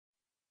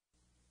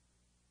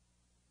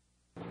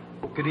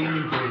Good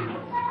evening, friends.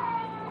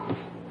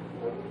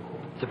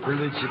 It's a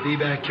privilege to be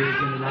back here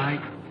again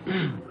tonight.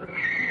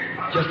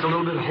 Just a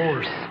little bit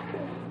hoarse.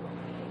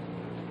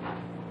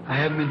 I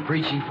haven't been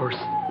preaching for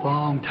a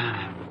long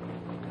time.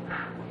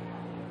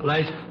 The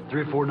last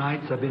 3 or 4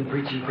 nights I've been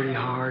preaching pretty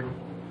hard,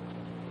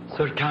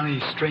 so it kind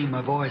of strained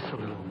my voice a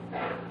little.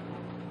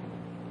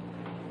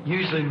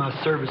 Usually in my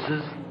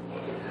services,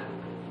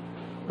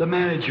 the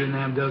manager in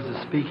them does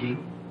the speaking.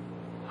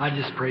 I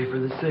just pray for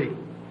the sick.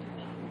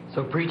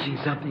 So preaching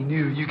something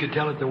new, you could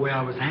tell it the way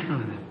I was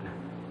handling it,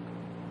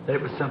 that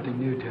it was something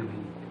new to me.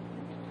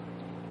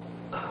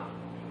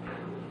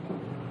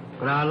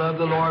 But I love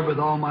the Lord with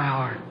all my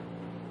heart.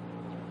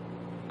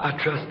 I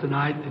trust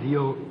tonight that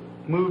He'll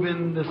move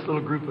in this little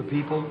group of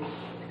people,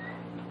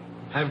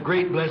 have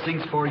great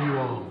blessings for you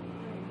all.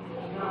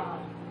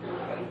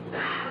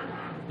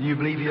 Do you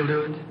believe He'll do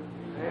it?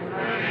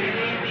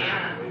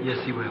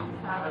 Yes, He will.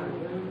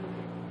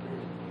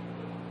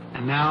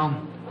 And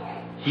now,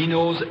 He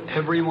knows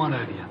every one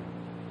of you.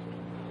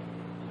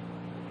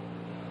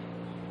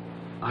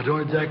 I don't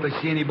exactly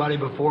see anybody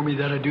before me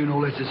that I do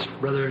know. That's just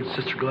Brother and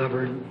Sister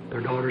Glover and their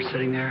daughter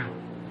sitting there.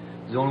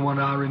 It's the only one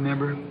I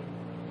remember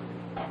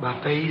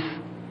by face.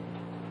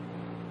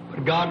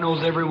 But God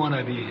knows every one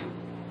of you.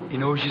 He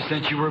knows you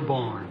since you were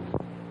born.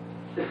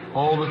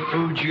 All the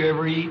food you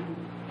ever eat,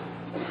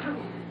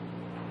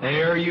 the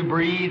air you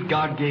breathe,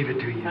 God gave it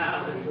to you.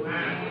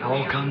 It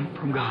all come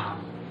from God.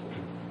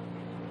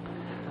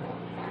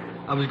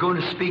 I was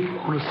going to speak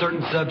on a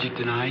certain subject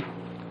tonight,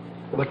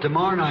 but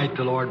tomorrow night,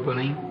 the Lord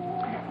willing,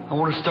 I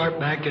want to start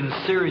back in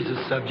a series of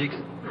subjects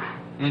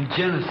in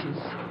Genesis.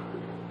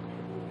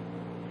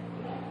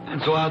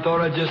 And so I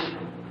thought I'd just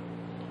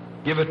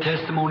give a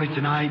testimony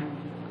tonight,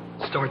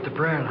 start the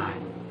prayer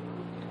line.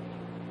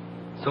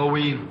 So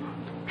we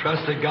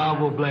trust that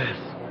God will bless.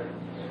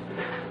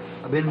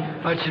 I've been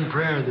much in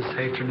prayer this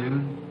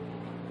afternoon,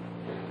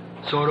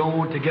 so I don't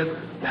want to get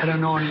that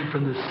anointing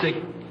from the sick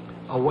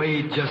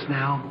away just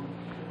now.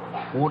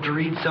 I want to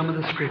read some of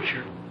the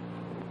Scripture.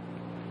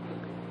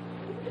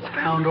 It's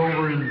found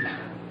over in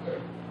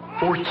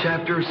 4th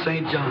chapter of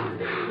St. John,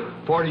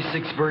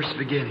 46th verse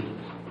beginning.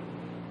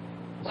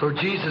 So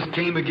Jesus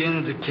came again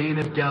into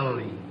Cana of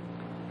Galilee,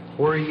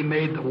 where He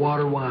made the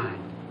water wine.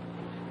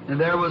 And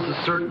there was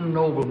a certain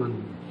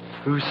nobleman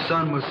whose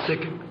son was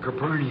sick at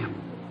Capernaum.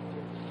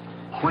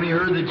 When he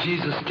heard that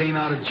Jesus came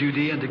out of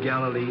Judea into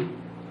Galilee,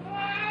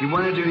 he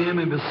went unto him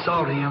and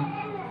besought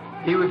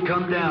him he would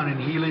come down and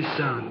heal his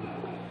son,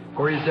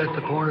 for he is at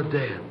the point of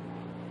death.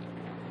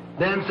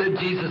 Then said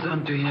Jesus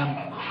unto him,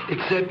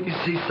 Except you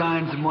see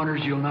signs and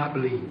wonders, you'll not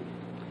believe.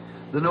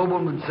 The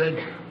nobleman said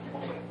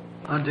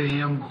unto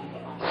him,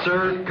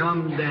 Sir,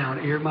 come down,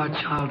 ere my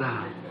child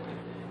die.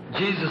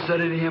 Jesus said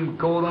unto him,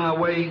 Go thy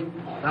way,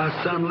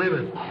 thy son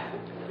liveth.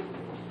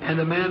 And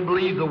the man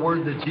believed the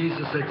word that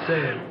Jesus had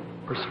said,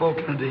 or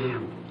spoken unto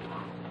him.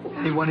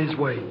 And he went his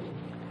way.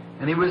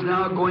 And he was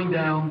now going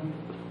down.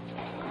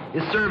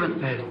 His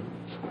servant met him,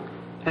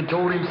 and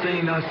told him,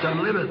 saying, Thy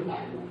son liveth.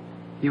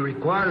 He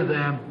required of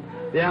them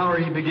the hour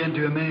he began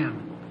to amend.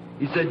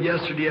 He said,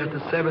 Yesterday at the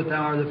 7th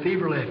hour the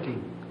fever left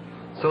him.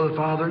 So the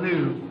father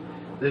knew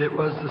that it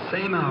was the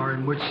same hour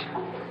in which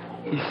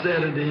he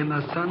said unto him,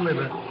 Thy son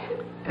liveth,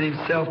 and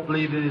himself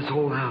believed in his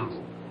whole house.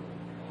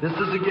 This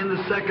is again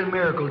the second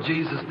miracle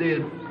Jesus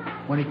did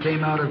when He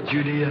came out of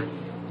Judea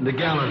into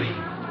Galilee.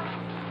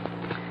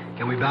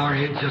 Can we bow our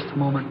heads just a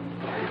moment?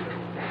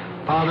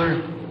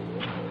 Father,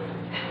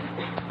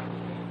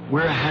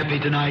 we're happy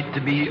tonight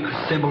to be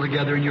assembled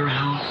together in Your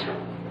house.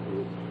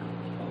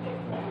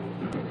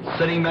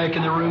 Sitting back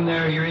in the room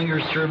there, hearing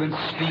Your servants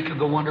speak of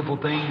the wonderful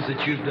things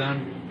that You've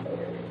done.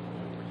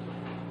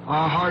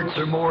 Our hearts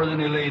are more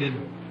than elated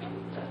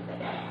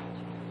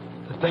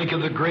to think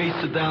of the grace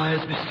that Thou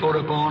hast bestowed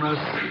upon us,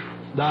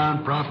 Thy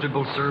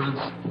unprofitable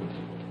servants,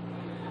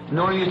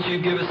 knowing that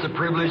You give us the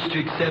privilege to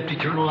accept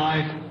eternal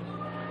life,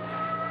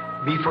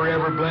 be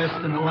forever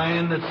blessed in the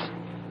land that's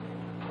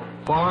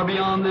far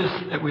beyond this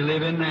that we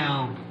live in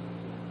now.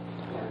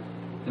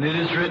 And it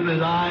is written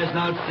that eye has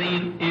not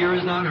seen, ear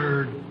has not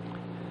heard,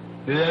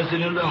 it has it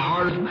in the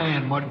heart of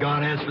man what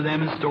God has for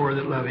them in store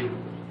that love Him.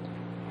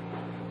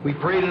 We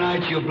pray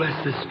tonight You'll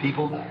bless this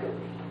people.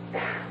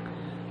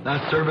 Thy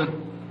servant,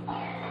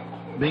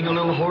 being a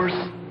little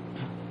hoarse,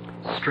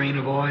 strain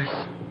of voice.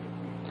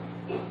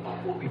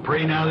 We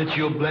pray now that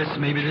You'll bless.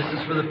 Maybe this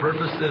is for the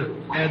purpose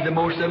to add the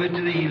most of it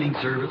to the healing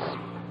service.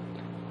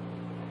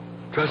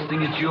 Trusting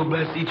that You'll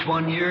bless each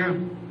one here.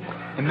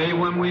 And may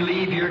when we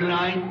leave here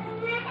tonight,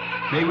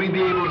 may we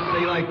be able to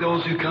say like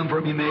those who come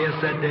from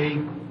Emmaus that day,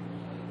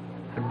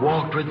 and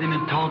walked with Him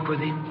and talked with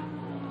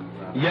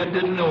Him, yet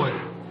didn't know it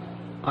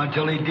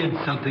until He did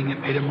something that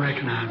made them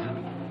recognize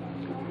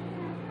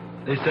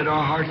Him. They said,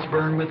 Our hearts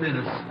burn within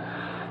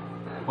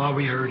us while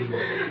we heard Him.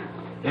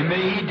 And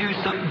may He do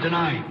something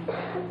tonight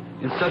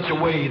in such a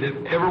way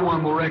that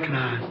everyone will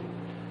recognize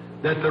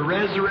that the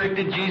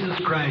resurrected Jesus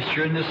Christ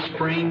during this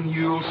spring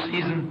Yule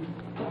season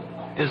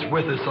is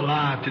with us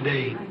alive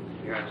today.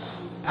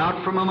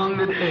 Out from among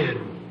the dead,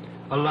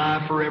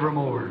 alive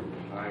forevermore.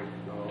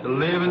 to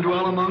live and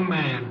dwell among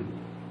man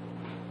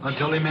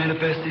until He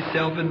manifests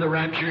Himself in the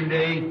rapturing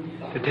day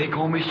to take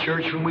home His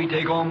church when we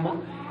take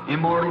on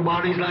immortal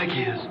bodies like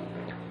His.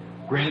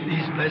 Grant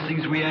these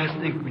blessings, we ask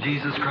in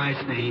Jesus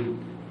Christ's name.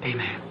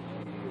 Amen.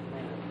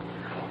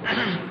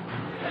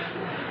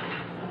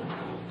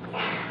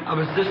 I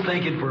was just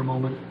thinking for a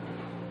moment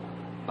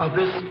of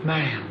this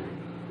man,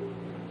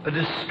 a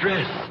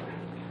distress.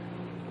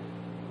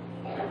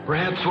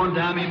 Perhaps one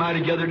time he might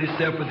have gathered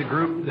himself with a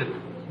group that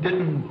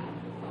didn't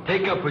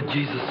take up with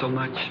Jesus so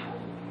much.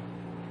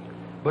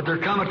 But there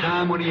come a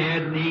time when he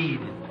had need.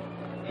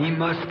 He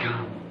must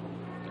come.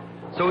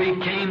 So he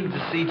came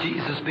to see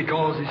Jesus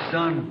because his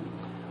son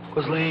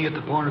was laying at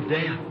the point of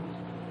death.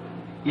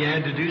 He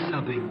had to do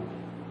something.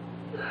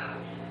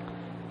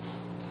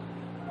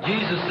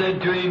 Jesus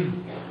said to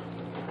him,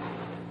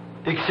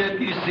 "Except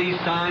you see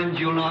signs,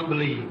 you'll not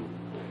believe."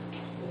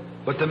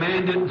 But the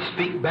man didn't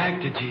speak back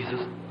to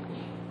Jesus.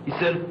 He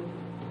said,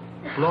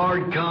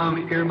 "Lord,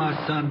 come, ere my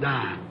son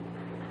die."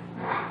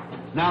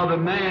 Now the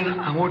man,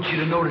 I want you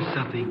to notice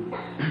something.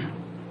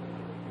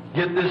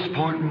 Get this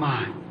point in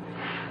mind.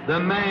 The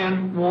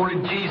man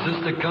wanted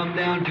Jesus to come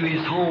down to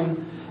his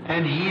home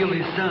and heal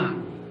his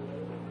son.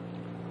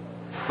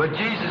 But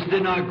Jesus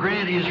did not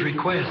grant his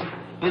request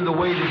in the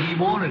way that he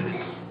wanted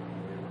it.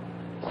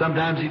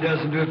 Sometimes He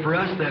doesn't do it for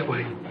us that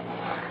way.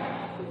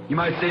 You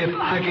might say, if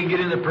I can get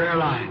in the prayer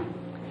line,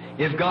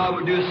 if God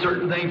would do a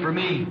certain thing for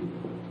me.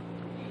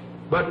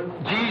 But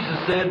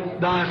Jesus said,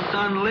 "Thy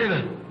son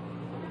liveth."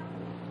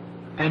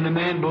 And the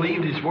man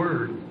believed His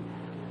word.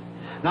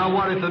 Now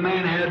what if the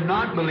man had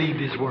not believed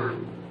His word?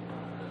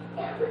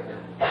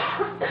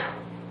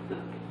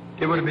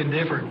 It would have been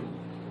different.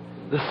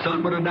 The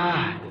son would have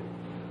died.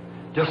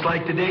 Just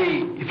like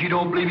today, if you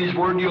don't believe His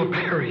word, you'll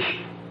perish.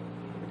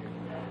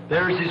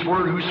 There's His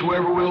word,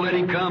 whosoever will, let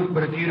him come.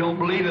 But if you don't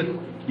believe it,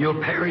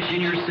 you'll perish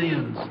in your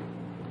sins.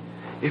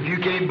 If you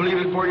can't believe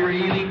it for your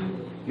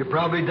healing, you'll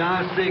probably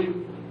die sick,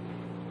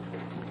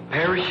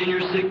 perish in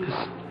your sickness,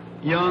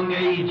 young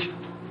age.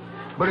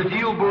 But if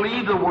you'll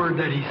believe the word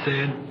that He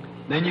said,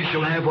 then you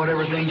shall have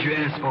whatever things you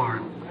ask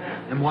for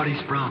and what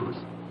He's promised.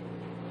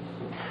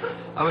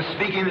 I was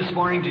speaking this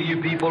morning to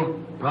you people,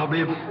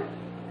 probably of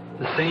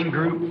the same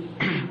group.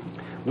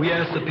 We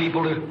asked the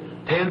people to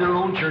attend their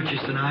own churches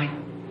tonight.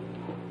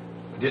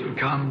 We didn't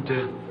come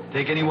to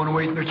take anyone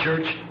away from their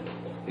church,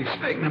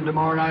 expecting them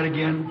tomorrow night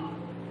again.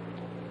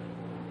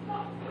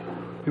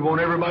 We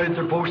want everybody at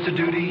their post of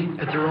duty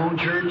at their own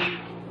church.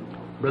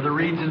 Brother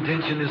Reed's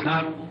intention is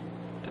not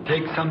to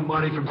take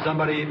somebody from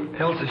somebody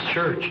else's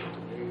church.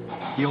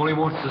 He only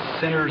wants the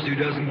sinners who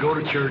doesn't go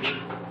to church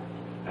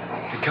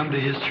to come to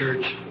his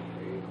church.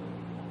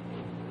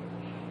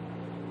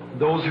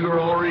 Those who are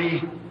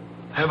already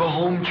have a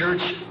home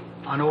church,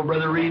 I know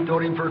Brother Reed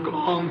told him for a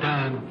long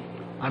time.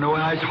 I know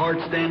how his heart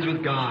stands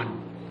with God.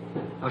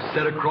 I've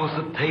sat across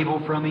the table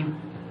from him.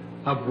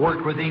 I've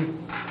worked with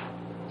him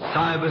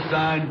side by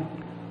side,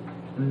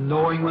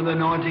 knowing when the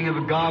anointing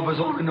of God was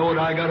on. I know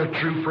that I got a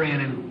true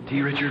friend in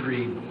T. Richard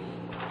Reed.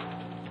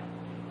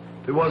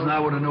 If it wasn't, I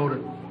would have known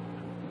it.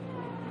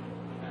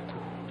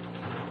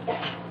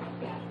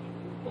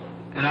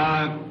 And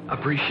I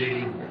appreciate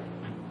him.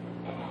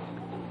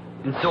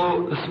 And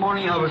so this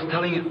morning I was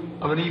telling you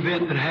of an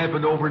event that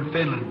happened over in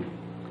Finland.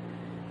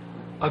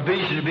 A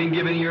vision had been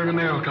given here in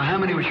America. How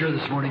many was here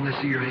this morning?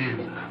 Let's see your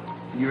hands.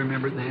 You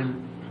remember it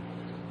then?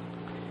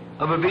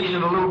 Of a vision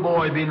of a little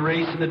boy being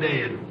raised from the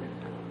dead.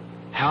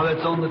 How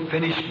that's on the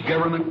Finnish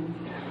government.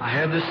 I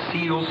have the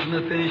seals from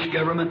the Finnish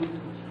government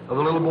of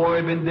a little boy who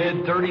had been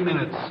dead 30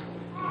 minutes.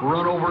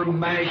 Run over,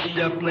 mashed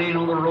up, laying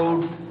on the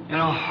road in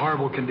a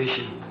horrible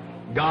condition.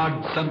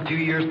 God, some 2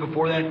 years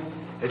before that,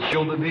 had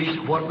shown the vision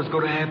of what was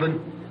going to happen.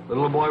 The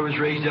little boy was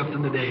raised up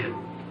from the dead.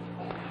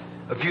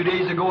 A few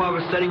days ago, I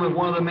was sitting with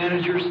one of the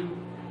managers,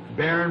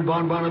 Baron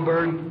von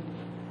Bonnenberg,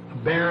 a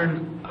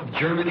baron of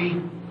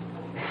Germany,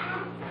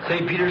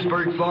 St.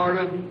 Petersburg,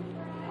 Florida.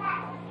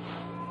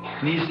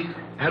 And he's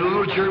had a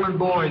little German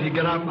boy that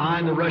got out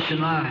behind the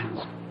Russian lines.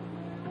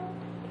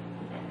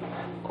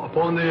 Up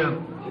on the,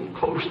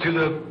 close to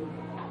the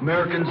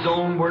American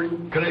zone where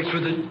it connects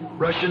with the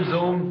Russian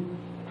zone,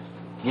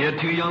 he had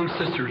two young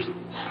sisters.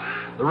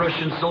 The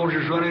Russian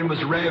soldiers running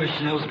was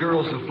ravishing those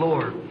girls to the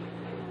floor.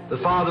 The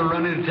father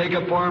running to take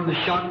up for him, they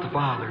shot the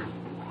father.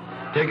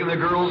 Taking the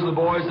girls and the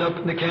boys up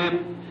in the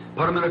camp,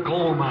 put them in a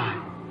coal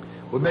mine.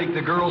 Would make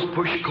the girls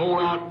push coal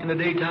out in the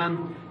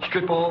daytime,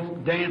 strip off,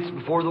 dance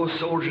before those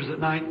soldiers at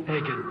night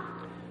naked.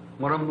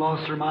 One of them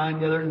lost her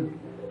mind, the other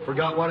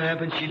forgot what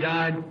happened, she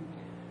died.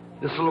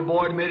 This little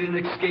boy made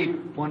an escape.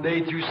 One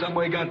day through some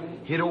way got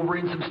hid over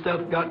in some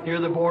stuff, got near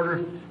the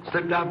border,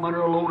 slipped out from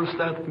under a load of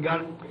stuff and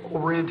got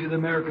over into the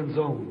American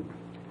zone.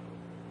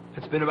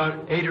 It's been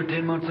about 8 or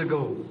 10 months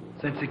ago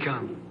since he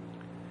come.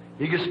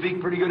 He could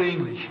speak pretty good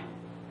English.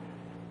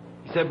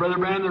 He said, Brother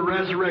Branham, the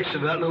resurrection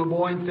of that little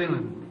boy in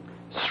Finland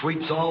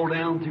sweeps all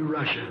down through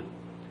Russia.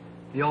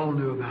 They all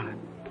knew about it.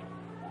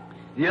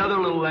 The other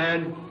little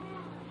lad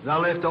that I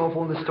left off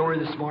on the story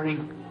this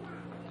morning,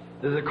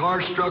 The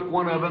car struck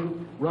one of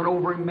them, run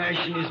over him,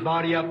 mashing his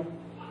body up.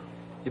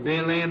 He'd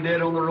been laying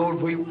dead on the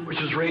road, which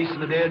was raising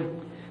the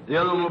dead. The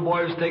other little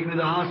boy was taken to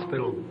the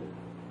hospital.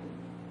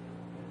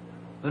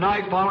 The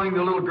night following,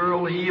 the little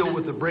girl healed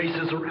with the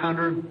braces around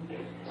her,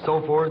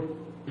 so forth.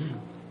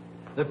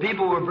 The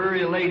people were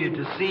very elated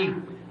to see.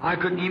 I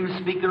couldn't even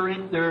speak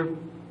their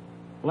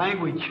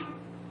language.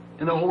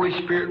 And the Holy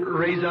Spirit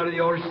raised out of the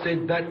altar and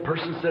said, that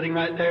person sitting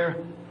right there,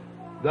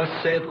 thus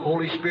saith the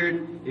Holy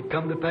Spirit, it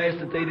come to pass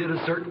that they did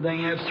a certain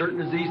thing, have certain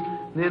disease,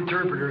 and the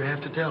interpreter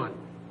have to tell it.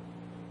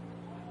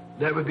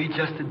 That would be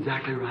just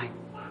exactly right.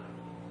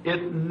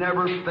 It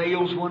never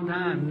fails one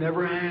time,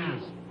 never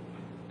has.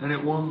 And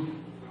it won't.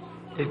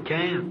 It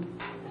can't.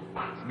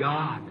 It's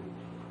God.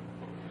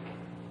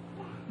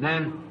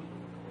 Then,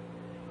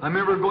 I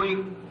remember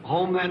going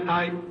home that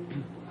night.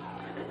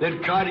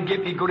 They'd try to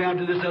get me to go down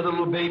to this other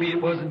little baby.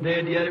 It wasn't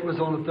dead yet. It was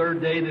on the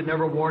third day. They'd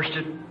never washed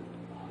it.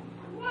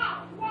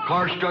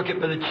 Car struck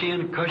it by the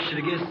chin, crushed it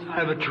against the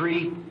side of a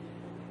tree,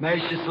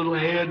 mashed its little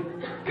head,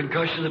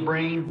 concussion of the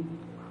brain.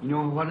 You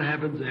know what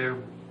happens there?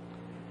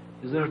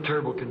 It's in a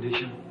terrible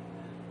condition.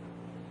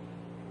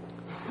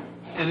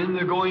 And in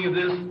the going of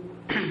this,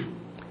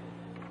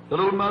 the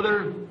little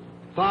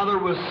father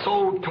was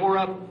so tore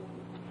up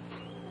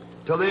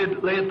till they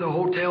lay at the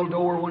hotel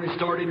door when he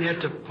started and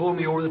had to pull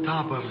me over the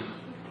top of him.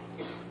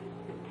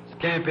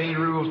 It's campaign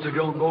rules to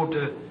don't go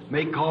to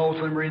make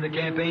calls when we're in the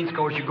campaigns,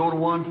 because you go to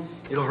one,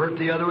 it'll hurt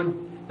the other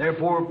one.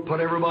 Therefore, put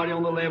everybody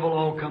on the level,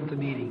 all come to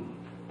meeting.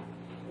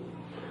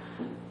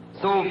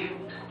 So,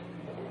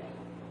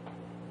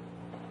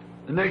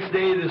 the next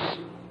day, this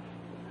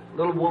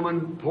little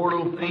woman, poor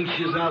little thing,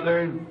 she was out there,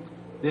 and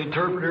the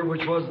interpreter,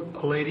 which was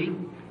a lady,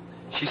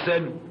 she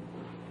said,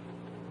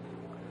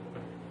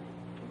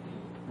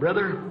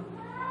 "Brother,"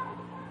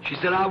 she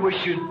said, "I wish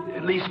you'd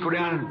at least go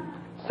down and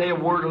say a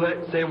word to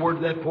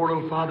that poor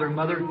little father and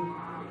mother.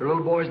 Their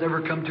little boy's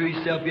never come to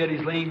himself yet.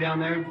 He's laying down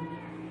there."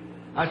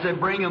 I said,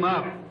 "Bring him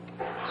up."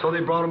 So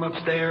they brought him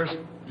upstairs.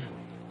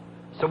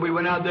 So we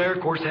went out there, of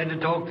course, had to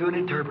talk to an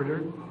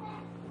interpreter.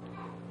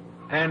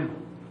 And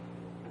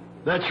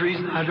that's the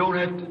reason I don't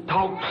have to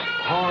talk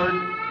hard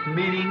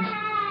meetings.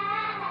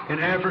 In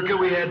Africa,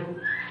 we had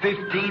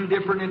 15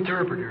 different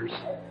interpreters.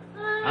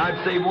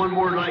 I'd say one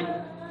word like,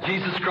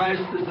 "Jesus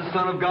Christ is the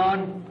Son of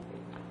God."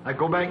 I'd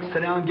go back and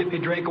sit down and get me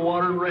a drink of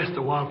water and rest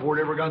a while before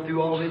it ever got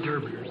through all the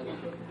interpreters.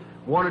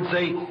 One would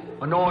say, make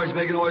a noise,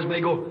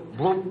 may go,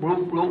 bloop,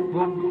 bloop, bloop,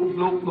 bloop, bloop,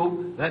 bloop,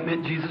 bloop. That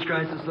meant Jesus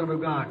Christ, the Son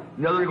of God.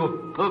 Another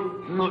would go,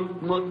 look,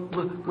 look, look,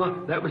 look,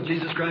 look. That was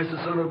Jesus Christ,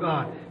 the Son of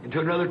God. Into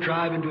another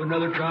tribe, into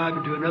another tribe,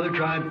 into another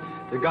tribe.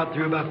 They got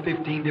through about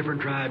 15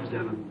 different tribes of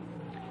them.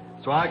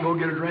 So I'd go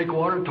get a drink of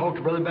water and talk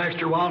to Brother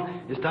Baxter a while.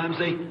 It's time to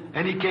say,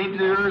 "And he came to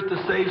the earth to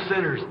save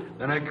sinners."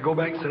 Then I could go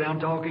back and sit down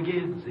and talk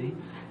again, see?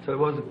 So it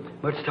wasn't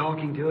much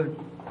talking to it.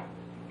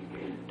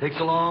 Takes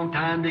a long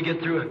time to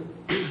get through it.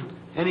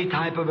 Any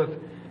type of a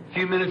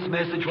few minutes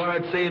message, what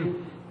I'd say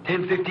in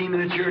 10, 15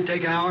 minutes here, it'd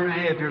take an hour and a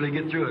half nearly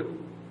to get through it.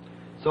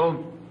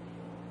 So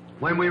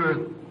when we were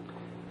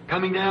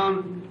coming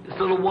down, this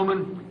little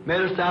woman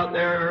met us out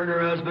there, her and her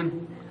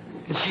husband,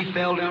 and she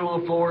fell down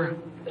on the floor.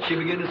 She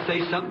began to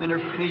say something in her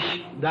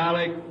Finnish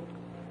dialect.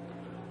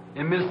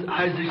 And Miss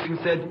Isaacson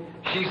said,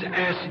 "She's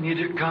asking you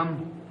to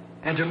come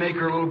and to make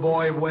her little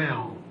boy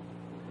well."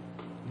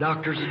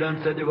 Doctors had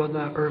done said there wasn't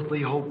an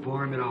earthly hope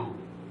for him at all.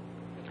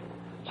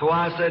 So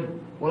I said,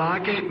 "Well, I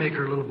can't make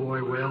her little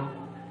boy well."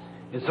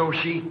 And so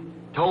she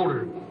told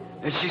her.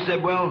 And she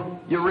said, "Well,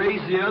 you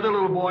raised the other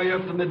little boy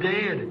up from the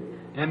dead,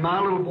 and my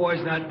little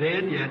boy's not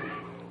dead yet."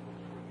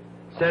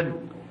 Said,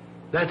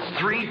 "That's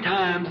 3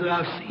 times that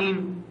I've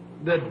seen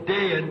the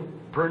dead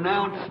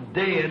pronounced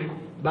dead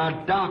by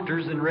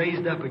doctors and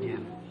raised up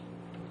again."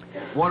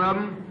 One of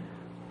them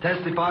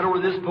testified over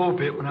this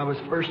pulpit when I was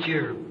first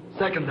here.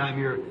 Second time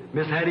here,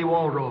 Miss Hattie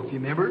Waldroff, you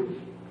remember?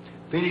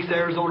 Phoenix,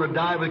 Arizona,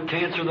 died with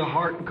cancer of the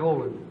heart and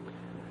colon.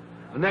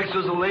 The next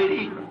was a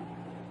lady,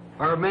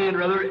 or a man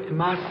rather, in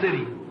my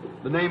city,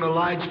 the name of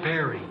Elijah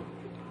Perry.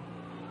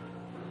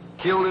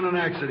 Killed in an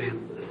accident.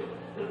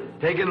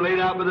 Taken, laid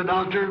out by the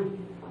doctor,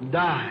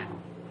 died.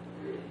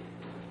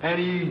 And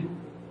he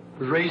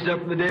was raised up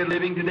from the dead,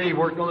 living today,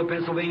 working on the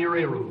Pennsylvania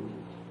Railroad.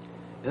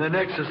 And the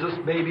next is this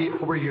baby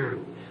over here.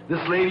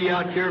 This lady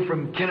out here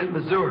from Kennett,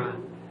 Missouri.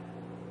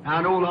 Now,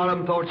 I know a lot of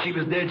them thought she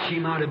was dead. She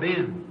might have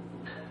been.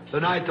 The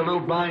night the little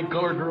blind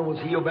colored girl was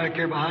healed back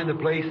here behind the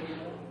place.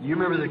 You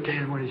remember the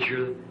can when it's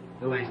sure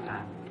the last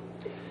time.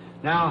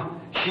 Now,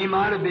 she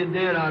might have been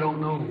dead, I don't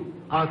know.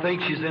 I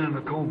think she's in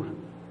a coma.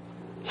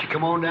 She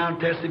come on down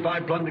and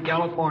testified plumb to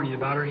California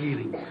about her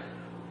healing.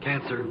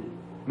 Cancer.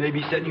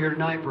 Maybe sitting here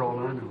tonight for all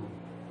I know.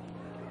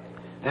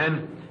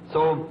 And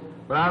so,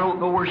 but I don't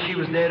know where she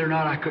was dead or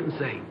not, I couldn't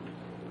say.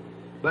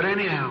 But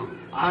anyhow,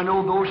 I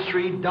know those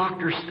 3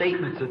 doctors'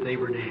 statements that they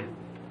were dead.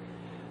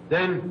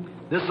 Then,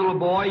 this little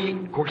boy,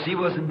 of course, he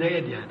wasn't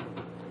dead yet.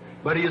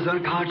 But he was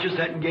unconscious,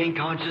 hadn't gained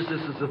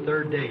consciousness. This is the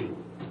 3rd day.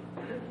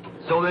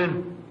 So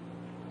then,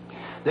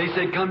 they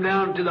said, "Come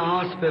down to the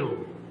hospital."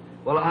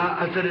 Well,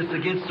 I said, it's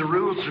against the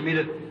rules for me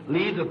to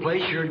leave the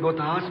place here and go to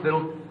the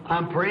hospital.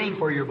 I'm praying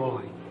for your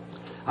boy.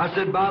 I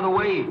said, by the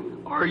way,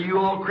 are you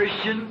all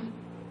Christians?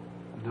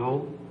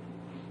 No.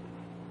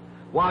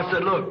 Well, I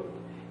said, look,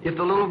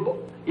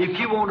 if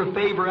you want a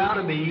favor out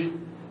of me,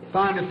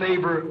 find a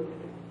favor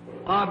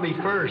of me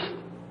first.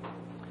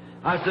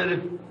 I said,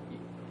 if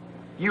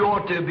you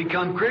ought to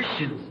become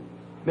Christians,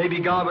 maybe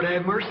God would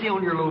have mercy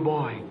on your little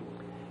boy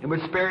and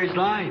would spare his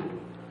life.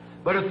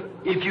 But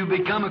if you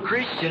become a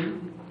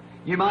Christian,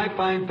 you might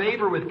find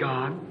favor with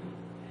God.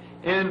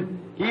 And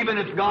even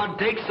if God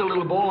takes the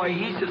little boy,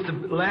 he's just a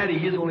laddie,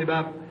 he's only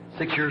about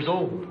 6 years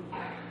old.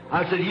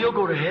 I said, he'll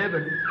go to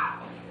heaven.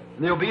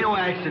 And there'll be no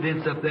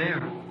accidents up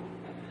there.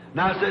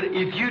 Now I said,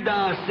 if you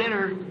die a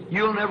sinner,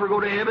 you'll never go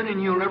to heaven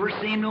and you'll never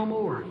see him no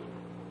more.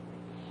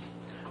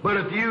 But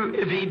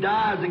if he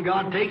dies and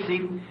God takes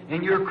him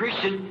and you're a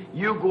Christian,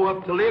 you'll go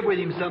up to live with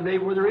him someday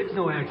where there is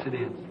no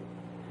accidents.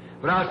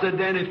 But I said,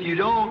 then if you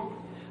don't,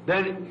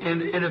 then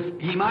and if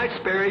he might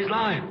spare his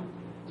life.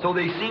 So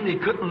they seen they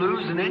couldn't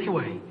lose in any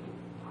way.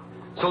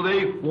 So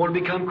they want to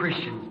become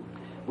Christians.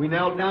 We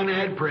knelt down and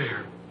had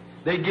prayer.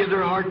 They give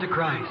their heart to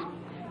Christ.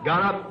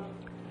 Got up.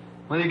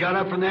 When they got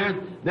up from there,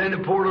 then the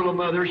poor little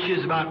mother,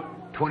 she's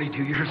about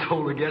 22 years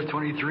old, I guess,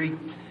 23.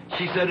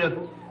 She said,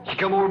 she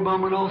come over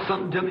mumbling all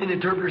something to me, and the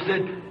interpreter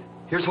said,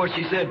 here's what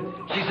she said.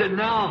 She said,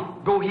 now,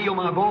 go heal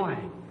my boy.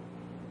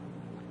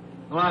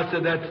 Well, I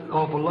said, that's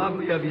awful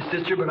lovely of you,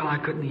 sister, but I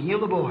couldn't heal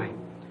the boy.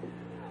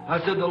 I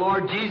said, the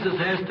Lord Jesus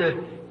has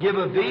to give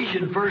a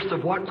vision first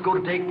of what's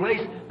going to take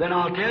place, then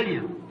I'll tell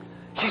you.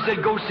 She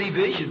said, go see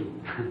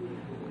vision.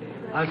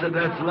 I said,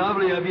 that's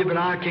lovely of you, but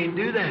I can't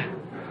do that.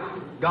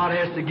 God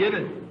has to give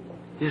it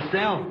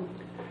Himself.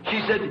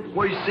 She said,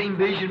 well, you've seen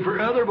vision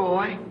for other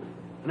boy.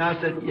 And I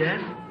said,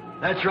 yes,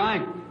 that's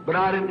right. But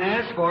I didn't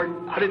ask for it.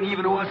 I didn't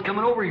even know I was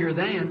coming over here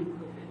then.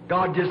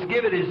 God just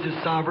give it. It's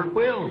His sovereign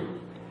will.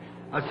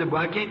 I said,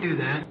 well, I can't do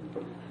that.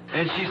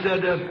 And she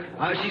said,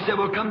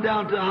 well, come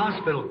down to the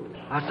hospital.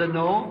 I said,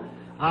 no,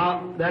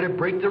 that'd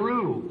break the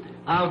rule.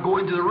 I'll go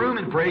into the room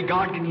and pray.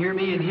 God can hear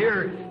me in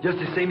here just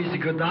the same as He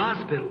could in the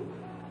hospital.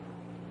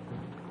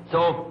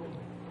 So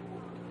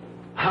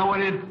I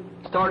went in,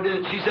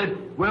 started. She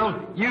said,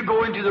 well, you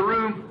go into the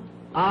room.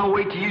 I'll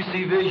wait till you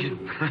see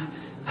vision.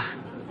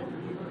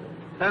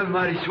 That was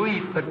mighty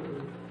sweet. But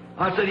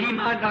I said, He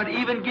might not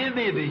even give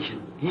me a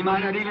vision. He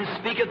might not even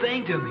speak a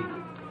thing to me.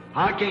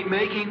 I can't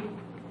make Him.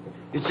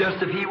 It's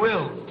just if He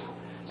will.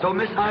 So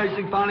Miss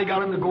Isaac finally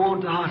got him to go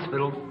on to the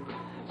hospital.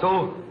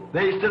 So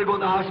they, instead of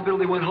going to the hospital,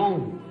 they went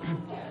home.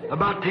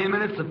 About 10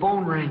 minutes, the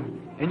phone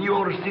rang. And you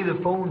ought to see the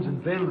phones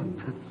in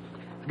Finland.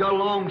 It's got a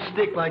long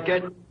stick like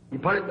that. You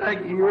put it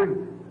back here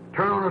and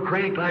turn on a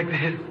crank like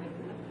this.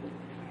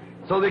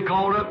 So they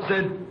called up and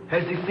said,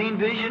 has he seen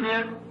vision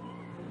yet?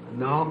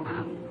 No.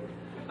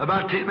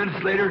 About 10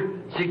 minutes later,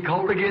 she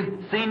called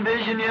again, seen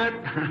vision yet?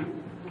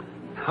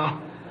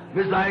 No.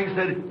 Miss Isaac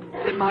said,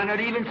 it might not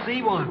even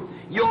see one.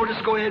 You ought to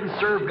just go ahead and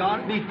serve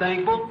God and be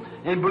thankful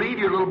and believe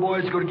your little boy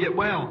is going to get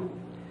well.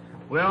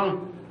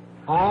 Well,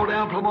 all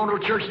down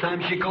Plemonto church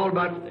time, she called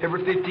about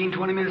every 15,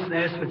 20 minutes and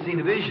asked if I'd seen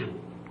a vision,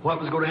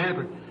 what was going to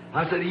happen.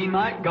 I said,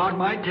 God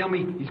might tell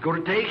me He's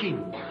going to take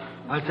him.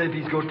 I said, if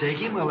He's going to take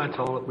him, well, that's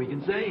all that we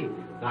can say.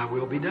 Thy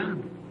will be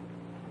done.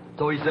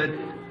 So he said,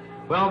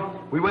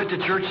 well, we went to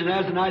church, and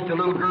as the night the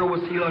little girl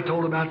was healed I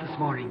told about this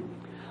morning.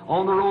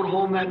 On the road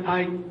home that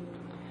night,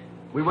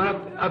 we went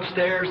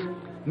upstairs.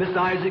 Miss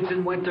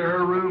Isaacson went to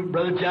her room.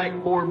 Brother Jack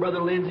Moore and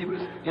Brother Lindsay was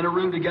in a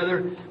room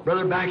together.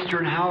 Brother Baxter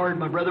and Howard,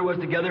 my brother, was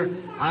together.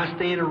 I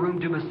stay in a room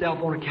to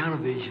myself on account of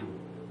vision.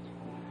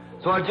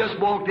 So I just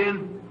walked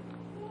in.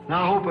 And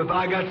I hope if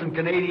I got some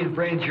Canadian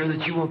friends here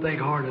that you won't think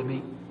hard of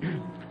me.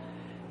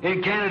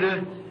 In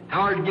Canada,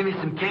 Howard gave me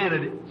some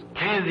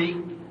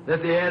candy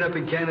that they had up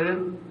in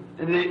Canada.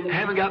 And they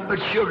haven't got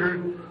much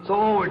sugar.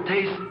 So, it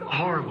tastes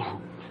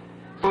horrible.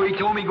 So he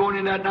told me going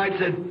in that night,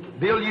 said,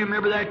 Bill, you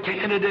remember that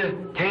Canada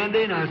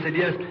candy? And I said,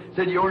 yes. He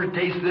said, you ought to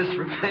taste this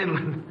from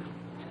Finland.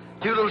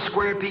 2 little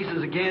square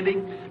pieces of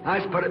candy. I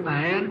just put it in my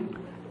hand.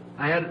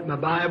 I had my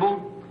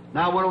Bible.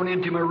 Now I went on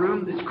into my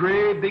room. These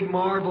great big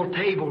marble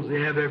tables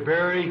they have. They're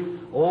very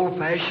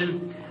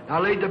old-fashioned. I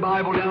laid the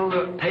Bible down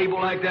on the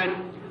table like that.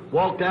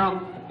 Walked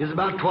out. It was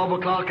about 12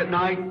 o'clock at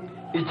night.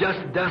 It's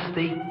just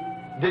dusty.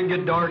 Didn't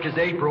get dark as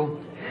April.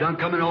 Done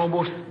coming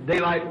almost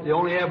daylight. They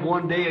only have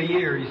 1 day a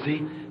year, you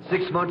see.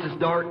 6 months it's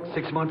dark,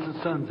 6 months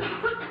the sun's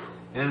out.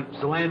 And it's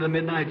the land of the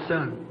midnight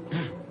sun.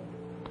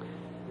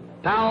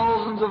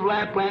 Thousands of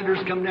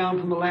Laplanders come down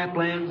from the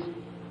Laplands,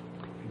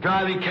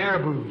 driving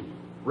caribou,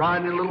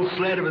 riding a little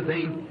sled of a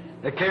thing.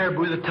 The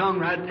caribou, the tongue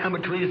right down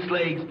between its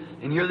legs,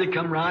 and here they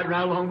come riding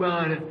right along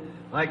behind it,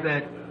 like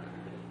that.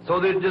 So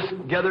they're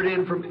just gathered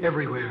in from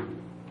everywhere.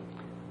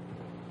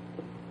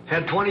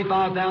 Had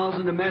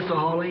 25,000 to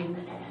Messahaly,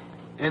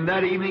 and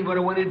that evening when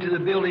I went into the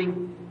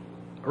building,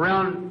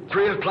 around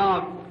 3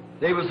 o'clock,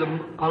 there was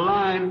a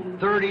line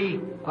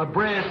 30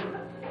 abreast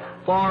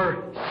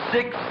for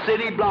 6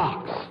 city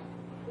blocks.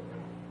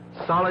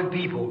 Solid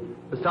people,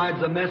 besides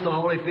the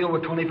Messahaly filled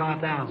with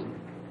 25,000.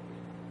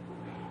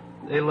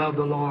 They love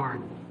the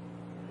Lord.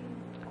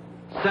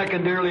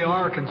 Secondarily,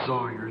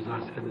 Arkansasians, as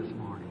I said this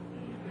morning,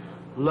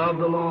 love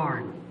the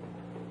Lord.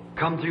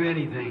 Come through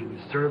anything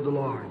to serve the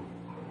Lord.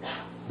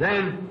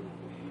 Then,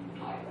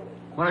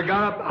 when I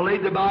got up, I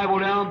laid the Bible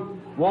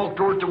down, walked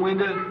toward the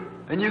window,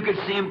 and you could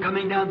see them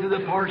coming down through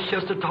the parks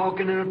just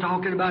a-talking and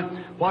a-talking about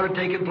what had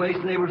taken place,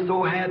 and they were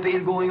so happy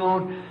and going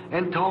on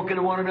and talking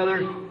to one another.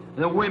 And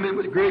the women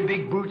with great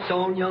big boots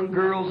on, young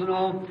girls and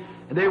all,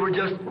 and they were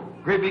just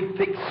great big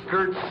thick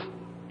skirts.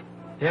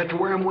 They had to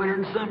wear them winter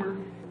and summer.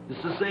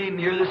 It's the same.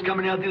 You hear this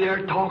coming out through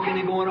there, talking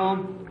and going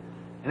on.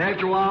 And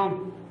after a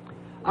while,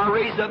 I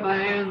raised up my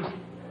hands.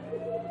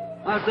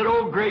 I said,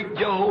 "Oh, great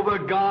Jehovah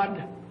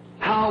God,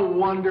 how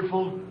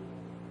wonderful.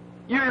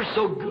 You're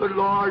so good,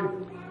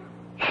 Lord,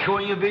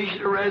 showing a vision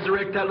to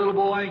resurrect that little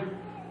boy.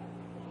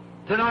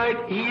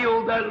 Tonight,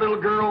 healed that little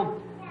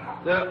girl.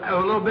 A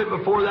little bit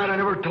before that, I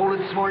never told it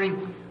this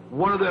morning,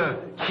 one of the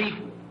chief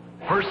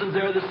persons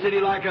there in the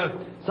city, like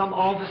some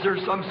officer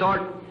of some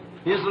sort,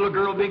 his little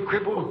girl, big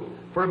cripple,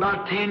 for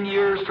about 10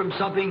 years from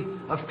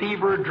something, a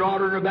fever had drawn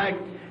her in her back.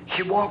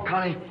 She walked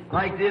kind of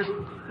like this,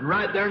 and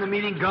right there in the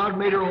meeting, God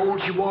made her whole.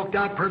 She walked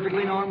out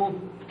perfectly normal.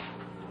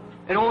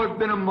 And oh, it's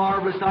been a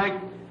marvelous night.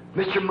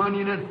 Mr.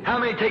 Munyon, and how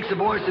many takes the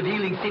voice of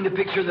healing, seen the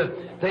picture of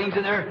the things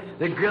in there?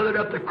 They gathered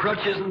up the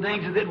crutches and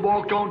things that they'd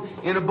walked on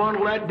in a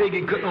bundle that big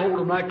and couldn't hold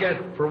them like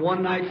that for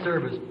one night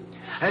service.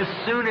 As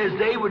soon as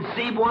they would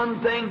see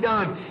one thing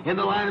done in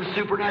the line of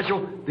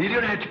supernatural, they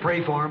didn't have to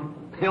pray for them.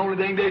 The only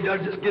thing they did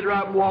was just get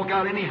out and walk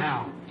out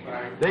anyhow.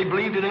 They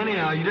believed it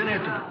anyhow. You didn't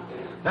have to.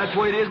 That's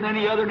the way it is in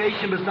any other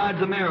nation besides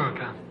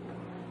America.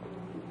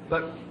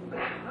 But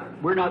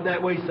we're not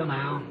that way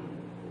somehow.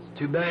 It's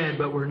too bad,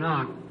 but we're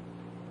not.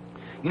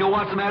 You know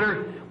what's the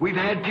matter? We've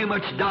had too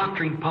much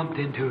doctrine pumped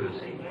into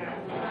us.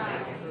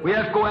 We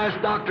have to go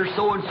ask Dr.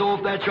 So-and-so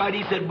if that's right.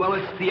 He said, well,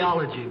 it's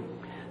theology.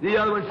 The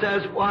other one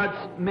says, well,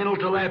 it's mental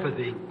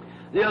telepathy.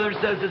 The other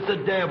says it's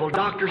the devil.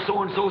 Dr.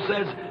 So-and-so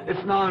says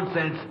it's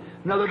nonsense.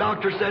 Another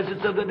doctor says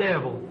it's of the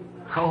devil.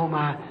 Oh,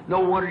 my.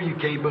 No wonder you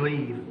can't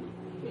believe.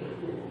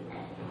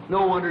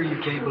 No wonder you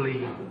can't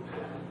believe.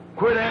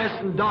 Quit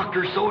asking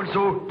Dr.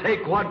 So-and-so,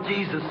 take what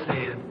Jesus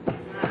said.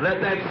 Let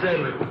that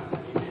settle it.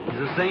 He's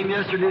the same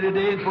yesterday,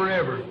 today, and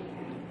forever.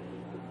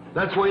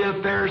 That's why you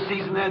have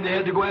Pharisees and that. They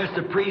had to go ask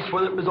the priest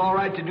whether it was all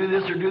right to do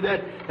this or do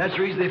that. That's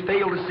the reason they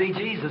failed to see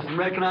Jesus and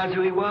recognize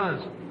who He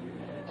was.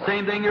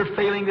 Same thing, you're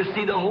failing to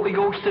see the Holy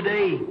Ghost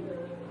today.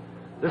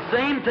 The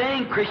same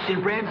thing,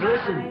 Christian friends,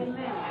 listen.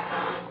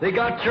 They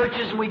got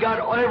churches and we got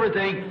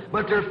everything,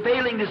 but they're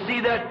failing to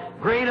see that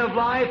grain of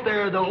life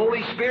there, the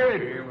Holy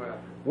Spirit,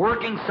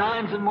 working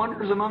signs and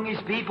wonders among His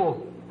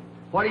people.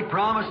 What He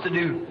promised to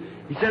do.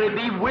 He said He'd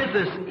be with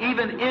us,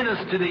 even in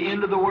us, to the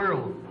end of the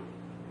world.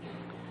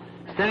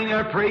 Standing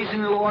there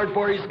praising the Lord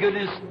for His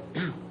goodness.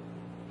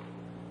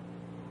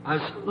 I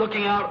was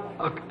looking out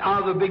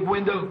of the big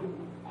window.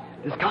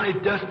 It's kind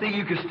of dusty.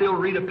 You could still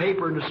read a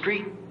paper in the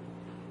street.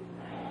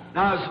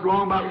 Now it's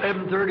long about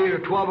 11:30 or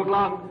 12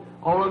 o'clock.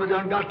 All of them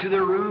done got to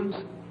their rooms.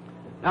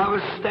 Now I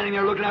was standing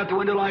there looking out the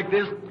window like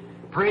this,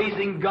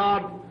 praising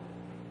God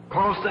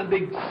across them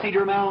big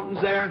cedar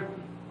mountains there.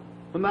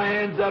 With my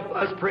hands up,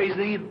 I was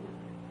praising Him.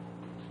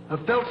 I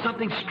felt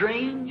something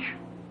strange.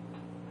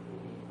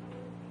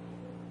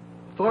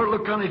 Thought it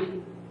looked kind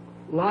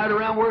of light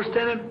around where I was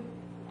standing.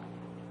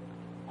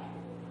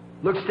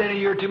 Looked standing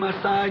here to my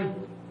side,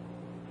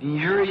 and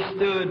here He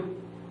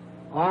stood,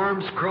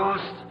 arms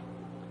crossed,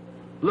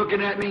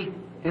 looking at me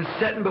and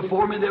setting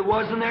before me that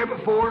wasn't there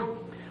before.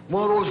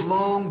 One of those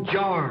long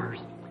jars,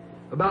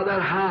 about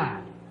that high.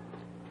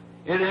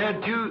 And it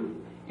had two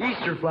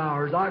Easter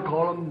flowers, I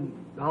call them.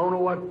 I don't know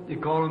what you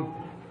call them.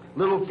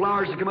 Little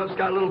flowers that come up, it's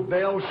got a little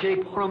bell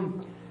shape on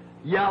them.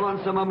 Yellow, and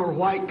some of them are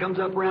white, comes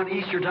up around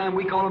Easter time.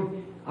 We call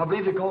them, I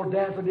believe they're called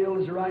daffodil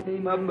is the right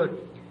name of them, but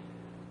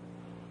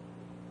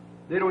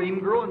they don't even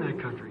grow in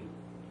that country.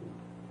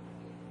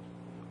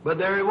 But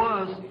there it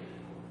was,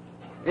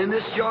 in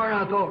this jar,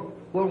 and I thought,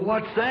 well,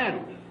 what's that?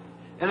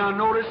 And I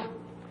noticed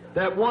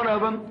that one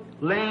of them,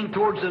 laying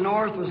towards the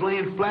north, was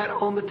laying flat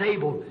on the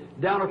table,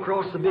 down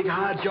across the big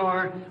high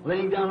jar,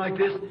 laying down like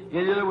this,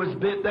 and the other was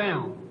bent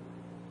down.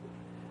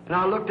 And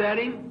I looked at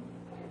him.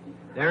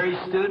 There he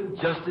stood,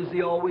 just as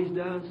he always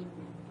does.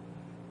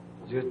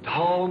 He's a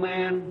tall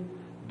man,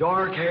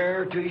 dark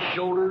hair to his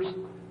shoulders,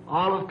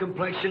 olive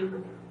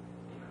complexion,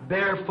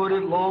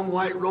 barefooted, long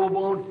white robe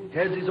on,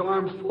 has his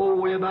arms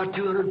full, weigh about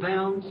 200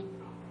 pounds.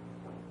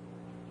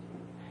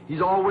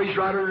 He's always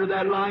right under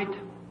that light.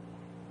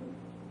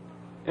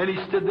 And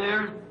he stood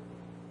there.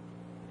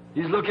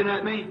 He's looking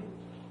at me.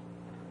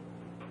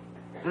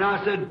 And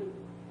I said,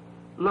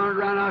 learned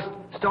around,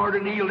 I started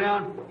to kneel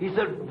down. He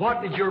said,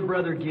 what did your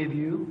brother give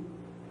you?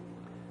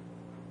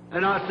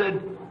 And I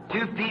said,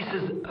 2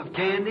 pieces of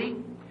candy.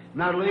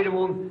 And I laid them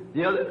on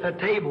the other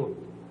table.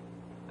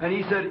 And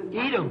he said,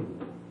 eat them.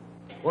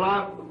 Well,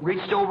 I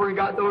reached over and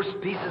got those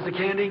pieces of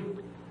candy.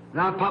 And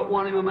I put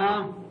one in my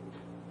mouth,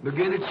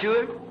 began to chew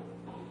it.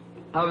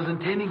 I was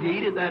intending to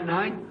eat it that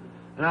night.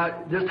 And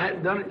I just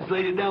hadn't done it, just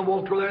laid it down,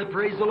 walked over there,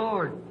 praise the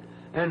Lord.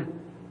 And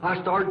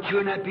I started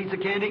chewing that piece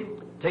of candy,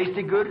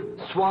 tasted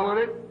good, swallowed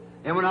it,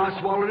 and when I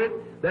swallowed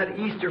it, that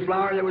Easter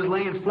flower that was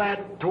laying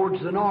flat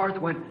towards the north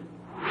went,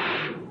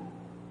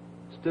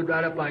 stood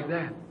right up like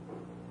that.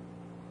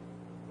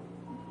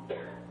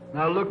 And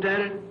I looked at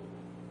it,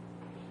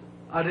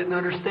 I didn't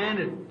understand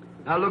it.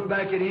 I looked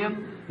back at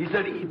him, he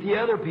said, eat the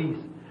other piece.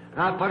 And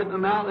I put it in my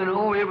mouth, and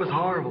oh, it was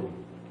horrible.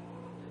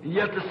 And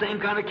yet the same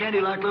kind of candy,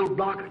 like a little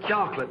block of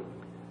chocolate.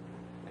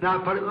 And I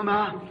put it in my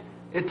mouth,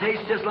 it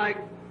tastes just like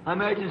I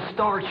imagine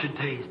starch should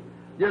taste.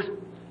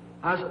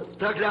 I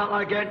stuck it out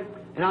like that,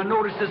 and I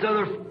noticed this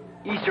other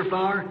Easter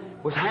flower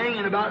was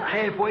hanging about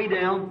halfway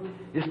down.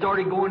 It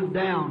started going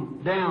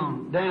down,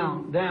 down,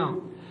 down,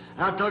 down.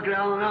 And I took it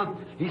out of my mouth.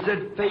 He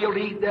said, fail to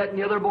eat that, and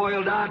the other boy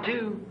will die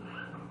too.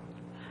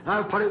 And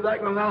I put it back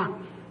in my mouth,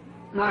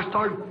 and I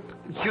started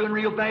chewing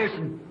real fast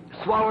and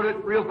swallowed it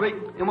real quick.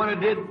 And when I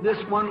did, this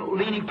one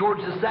leaning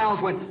towards the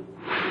south went.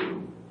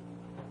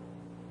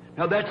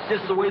 Now that's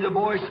just the way the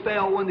boys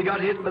fell when they got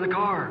hit by the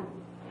car.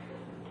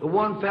 The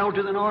one fell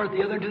to the north,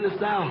 the other to the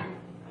south.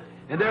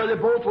 And there they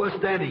both was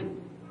standing.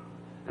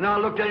 And I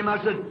looked at him,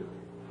 I said,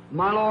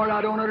 my Lord,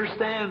 I don't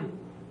understand.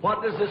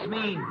 What does this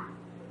mean?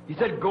 He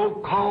said, go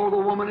call the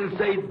woman and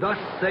say, thus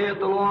saith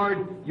the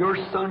Lord, your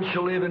son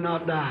shall live and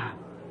not die.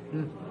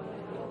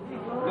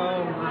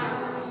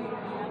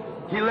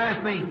 He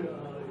left me.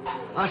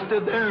 I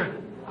stood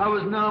there. I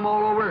was numb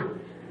all over,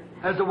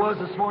 as I was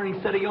this morning,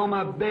 sitting on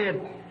my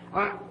bed.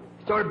 I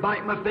started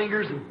biting my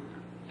fingers and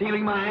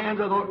feeling my hands.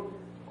 I thought,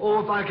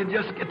 oh, if I could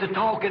just get to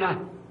talking,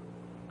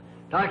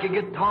 I could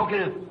get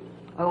talking.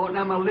 I thought,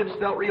 now my lips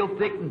felt real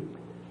thick. And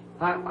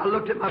I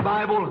looked at my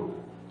Bible.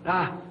 And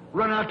I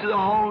run out to the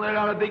hall and let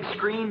out a big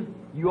scream.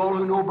 You all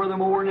who know Brother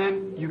Moore and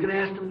them, you can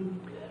ask them.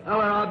 I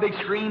let out a big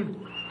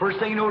scream. First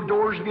thing you know,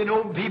 doors being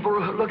open, people were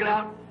looking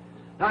out.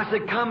 And I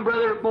said, come,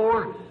 Brother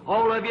Moore,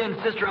 all of you, and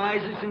Sister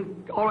Isaac,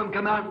 and all of them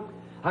come out.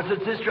 I said,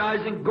 Sister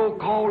Isaac, go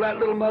call that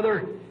little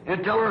mother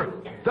and tell her,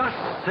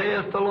 thus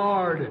saith the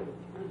Lord,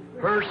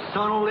 her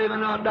son will live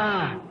and not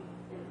die.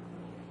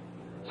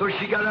 So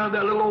she got out of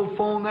that little old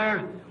phone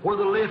there where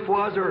the lift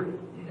was, or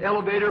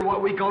elevator,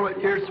 what we call it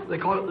here, they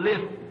call it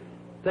lift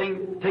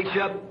thing, takes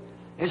you up.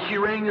 And she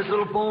rang this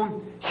little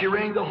phone. She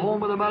rang the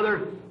home of the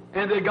mother,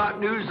 and they got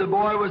news the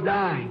boy was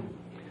dying.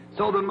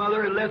 So the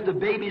mother had left the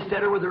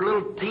babysitter with her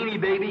little teeny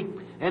baby,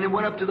 and it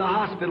went up to the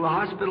hospital. The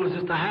hospital is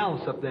just a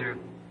house up there.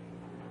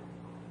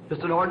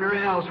 Just an ordinary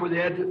house where they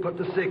had to put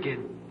the sick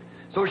in.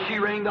 So she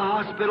rang the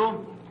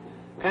hospital,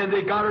 and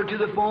they got her to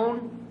the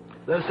phone.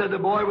 They said the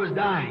boy was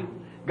dying.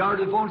 Got her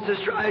to the phone.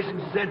 Sister Isaac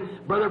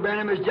said, Brother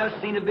Branham has just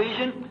seen a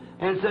vision,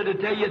 and said to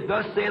tell you,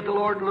 thus saith the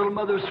Lord. And the little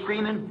mother was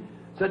screaming.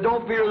 Said,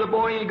 don't fear the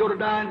boy, he ain't going to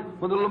die.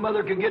 When the little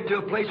mother could get to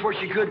a place where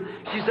she could,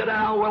 she said,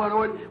 oh, well, I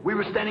know it. We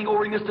were standing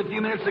over him just a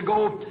few minutes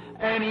ago,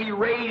 and he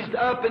raised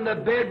up in the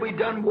bed. We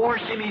done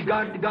washed him. He's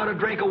got a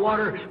drink of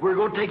water. We're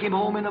going to take him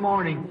home in the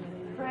morning.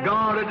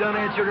 God had done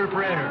answered her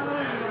prayer.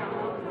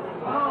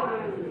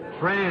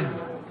 Friend,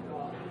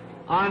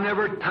 I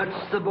never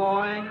touched the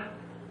boy,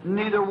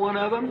 neither one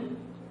of them.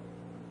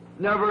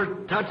 Never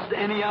touched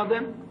any of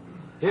them.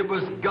 It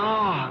was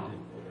God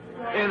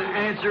in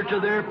answer to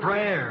their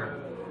prayer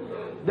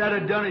that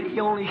had done it. He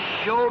only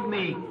showed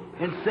me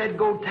and said,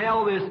 go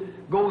tell this,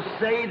 go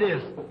say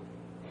this.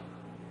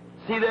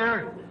 See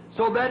there?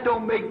 So that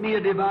don't make me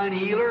a divine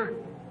healer.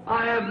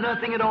 I have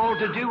nothing at all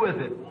to do with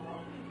it.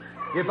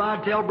 If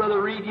I tell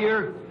Brother Reed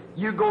here,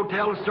 you go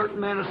tell a certain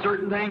man a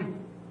certain thing,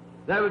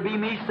 that would be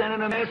me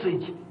sending a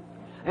message.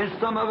 And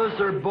some of us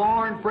are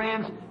born,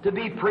 friends, to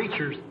be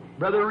preachers.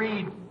 Brother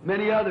Reed,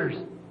 many others.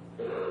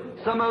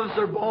 Some of us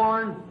are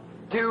born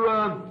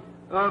to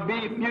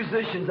be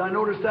musicians. I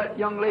noticed that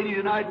young lady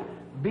tonight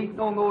beating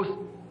on those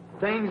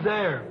things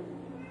there.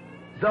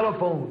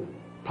 Xylophone,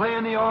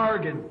 playing the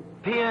organ,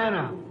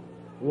 piano.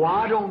 Well,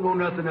 I don't know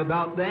nothing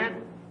about that.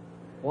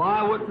 Well,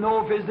 I wouldn't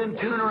know if it's in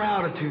tune or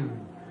out of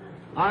tune.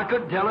 I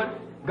couldn't tell it.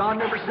 God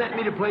never sent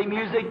me to play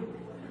music,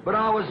 but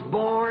I was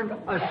born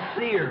a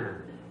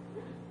seer.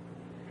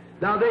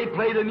 Now they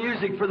play the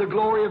music for the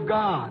glory of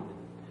God.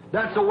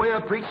 That's a way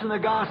of preaching the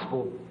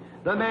gospel.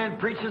 The man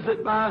preaches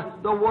it by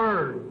the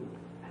Word,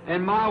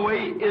 and my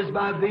way is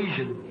by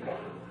vision.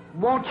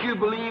 Won't you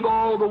believe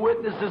all the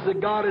witnesses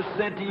that God has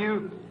sent to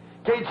you?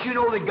 Can't you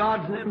know that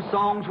God's in them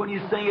songs when you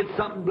sing it,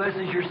 something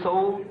blesses your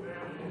soul?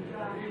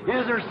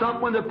 Is there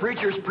something when the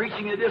preacher's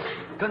preaching it just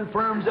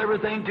confirms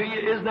everything to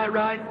you? Isn't that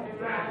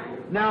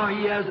right? Now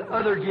He has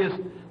other gifts.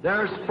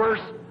 There's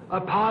first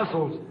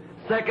apostles,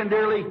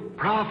 secondarily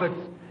prophets,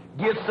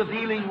 gifts of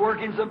healing,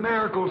 workings of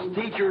miracles,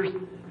 teachers,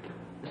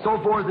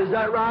 so forth. Is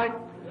that right?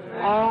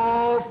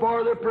 All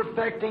for the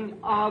perfecting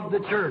of the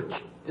church.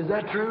 Is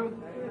that true?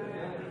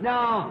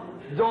 Now,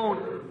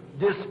 don't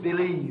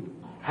disbelieve.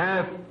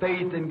 Have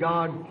faith in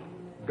God.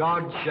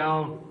 God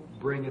shall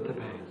bring it to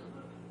pass.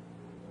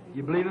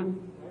 You believe it?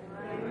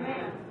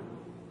 Amen.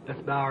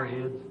 Let's bow our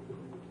heads.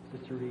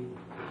 Sister Reed.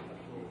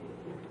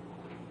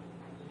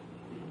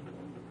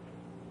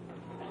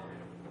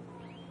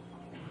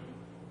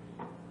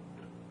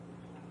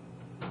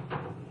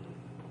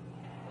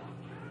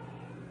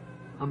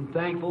 I'm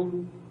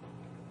thankful.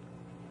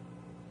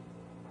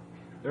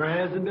 There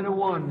hasn't been a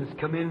one that's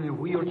come in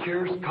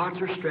wheelchairs, cots,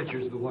 or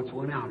stretchers, but what's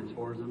one out as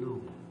far as I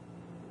know.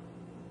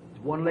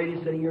 There's one lady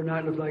sitting here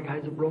tonight looks like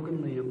has a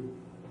broken limb.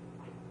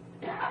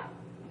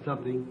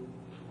 Something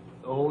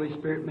the Holy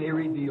Spirit may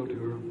reveal to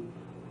her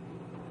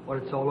what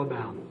it's all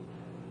about.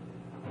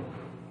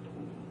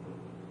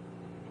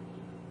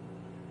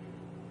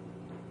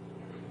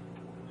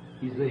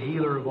 He's the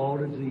healer of all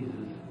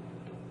diseases,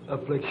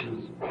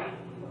 afflictions.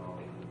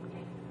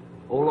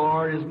 Oh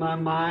Lord, as my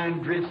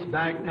mind drifts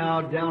back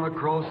now down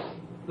across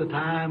the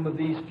time of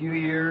these few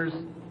years,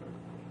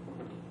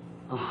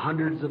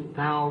 hundreds of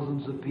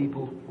thousands of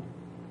people.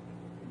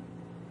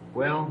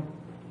 Well,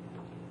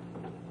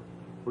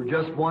 we're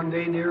just one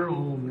day nearer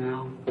home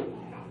now.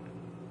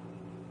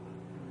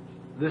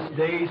 This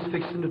day's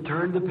fixing to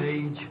turn the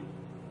page.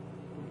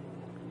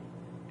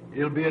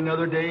 It'll be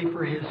another day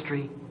for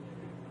history.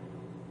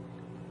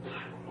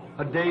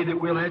 A day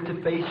that we'll have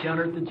to face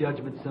yonder at the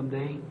judgment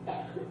someday.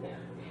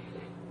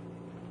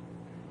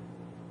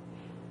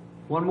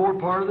 One more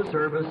part of the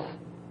service.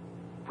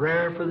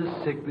 Prayer for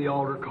the sick, the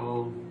altar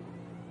call.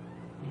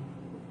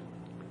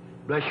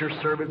 Bless your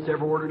servants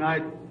everywhere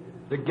tonight.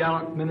 The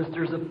gallant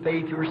ministers of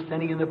faith who are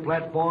standing in the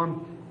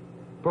platform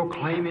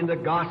proclaiming the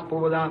gospel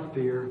without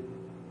fear.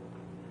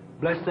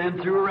 Bless them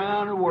through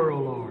around the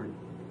world, Lord,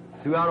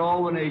 throughout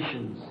all the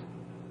nations.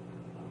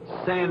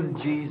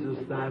 Send Jesus,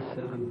 thy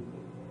Son.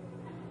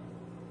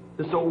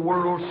 This old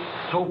world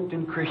soaked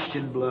in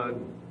Christian blood.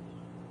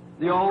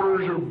 The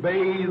altars are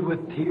bathed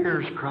with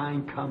tears,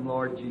 crying, "Come,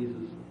 Lord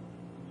Jesus."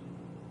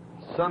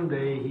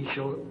 Someday He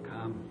shall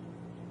come.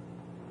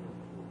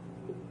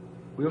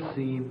 We'll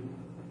see Him.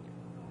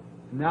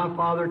 Now,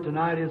 Father,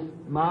 tonight is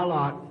my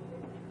lot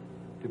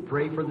to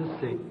pray for the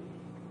sick.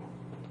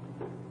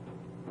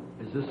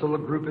 As this little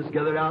group is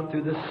gathered out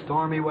through this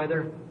stormy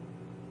weather,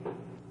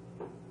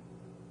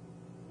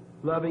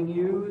 loving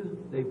You,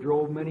 they've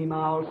drove many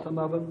miles, some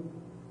of them.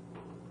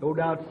 No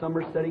doubt some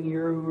are sitting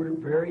here who are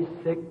very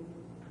sick.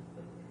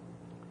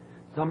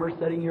 Some are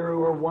sitting here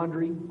who are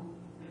wondering.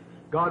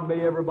 God, may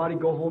everybody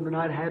go home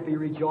tonight happy,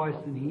 rejoiced,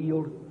 and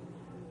healed.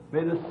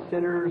 May the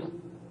sinners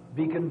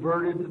be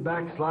converted, the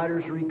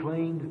backsliders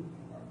reclaimed.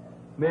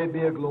 May it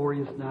be a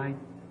glorious night.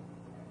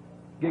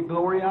 Get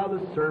glory out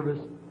of the service.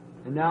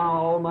 And now,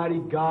 Almighty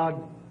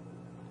God,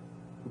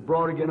 who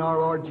brought again our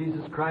Lord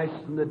Jesus Christ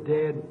from the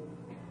dead,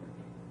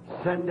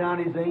 sent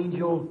down His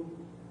angel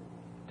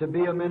to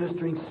be a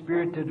ministering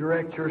spirit to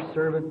direct Your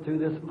servant through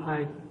this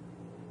life.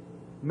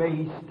 May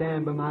He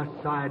stand by my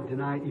side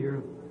tonight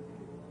here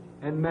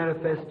and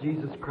manifest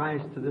Jesus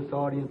Christ to this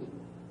audience.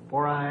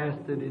 For I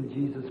ask it in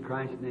Jesus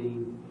Christ's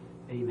name.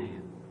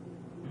 Amen.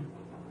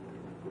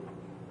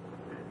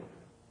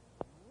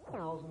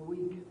 1,000 a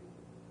week.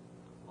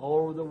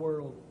 All over the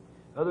world.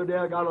 The other day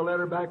I got a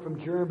letter back from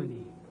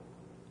Germany.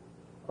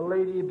 A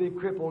lady had been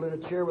crippled in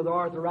a chair with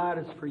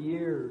arthritis for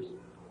years.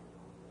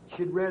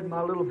 She'd read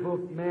my little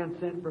book, Man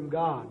Sent from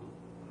God.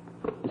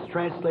 It's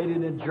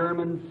translated in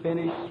German,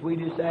 Finnish,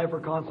 Swedish,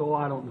 Afrikaans, so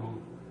I don't know.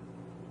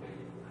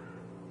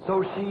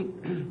 So she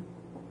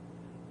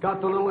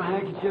got the little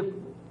handkerchief.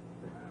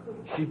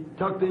 She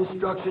took the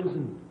instructions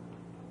and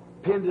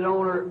pinned it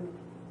on her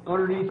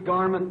underneath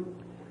garment,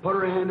 put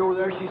her hand over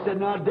there. She said,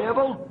 "Now,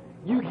 devil,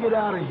 you get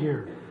out of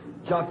here."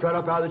 Jumped right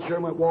up out of the chair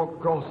and went walk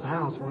across the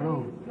house on her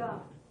own.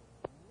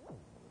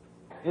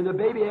 And the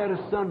baby had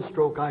a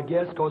sunstroke, I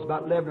guess, because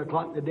about 11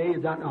 o'clock in the day, he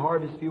was out in the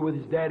harvest field with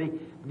his daddy,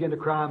 began to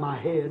cry in my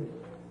head.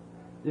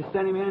 They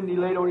sent him in and he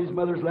laid on his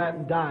mother's lap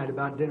and died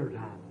about dinner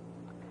time.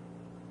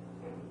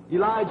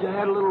 Elijah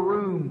had a little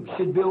room.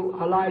 She'd built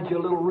Elijah a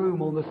little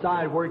room on the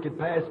side where he could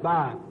pass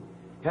by.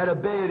 Had a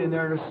bed in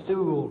there and a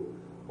stool,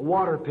 a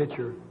water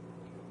pitcher.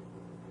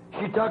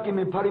 She took him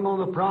and put him on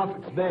the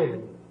prophet's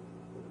bed.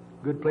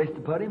 Good place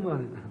to put him,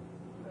 wasn't it?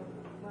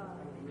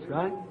 That's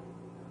right.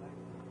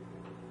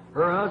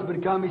 Her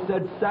husband come, he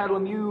said, "Saddle a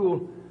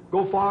mule,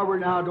 go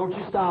forward now, don't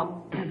you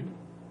stop."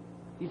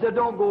 He said,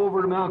 "Don't go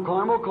over to Mount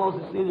Carmel, because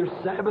it's either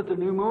Sabbath or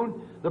new moon.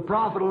 The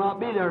prophet will not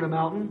be there in the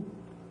mountain."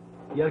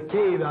 He had a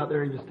cave out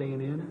there he was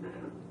staying in.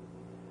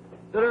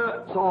 Said,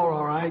 "It's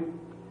all right."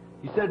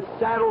 He said,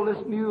 "Saddle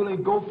this mule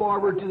and go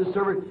forward to the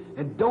servant,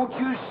 and don't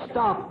you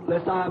stop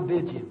lest I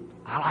bid you."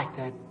 I like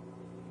that.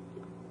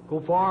 Go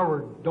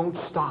forward, don't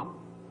stop.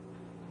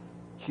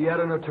 She had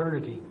an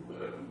eternity.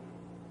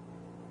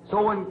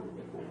 So when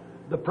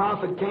the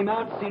prophet came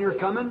out, seen her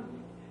coming,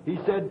 he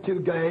said to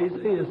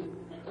Gehazi, his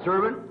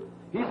servant,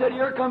 he said,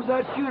 "Here comes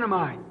that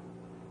Shunammite."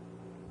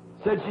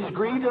 Said, "She's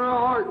grieved in her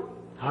heart."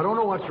 "I don't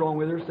know what's wrong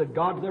with her." Said,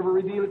 "God's never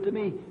revealed it to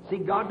me." See,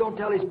 God don't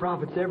tell His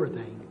prophets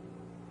everything.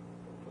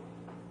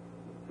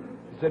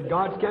 He said,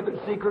 "God's kept it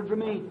secret from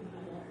me."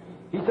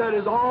 He said,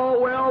 "Is all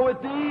well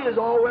with thee? Is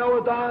all well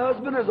with thy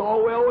husband? Is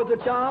all well with the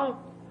child?"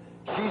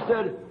 She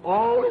said,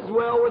 "All is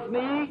well with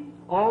me,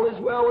 all is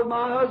well with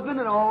my husband,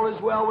 and all is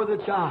well with the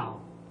child."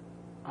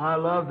 I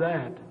love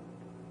that.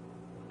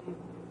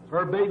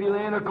 Her baby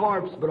lay in a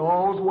corpse, but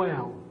all's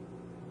well.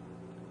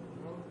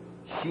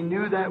 She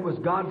knew that was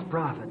God's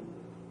prophet.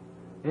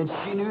 And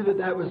she knew that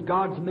that was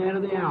God's man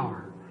of the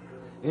hour.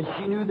 And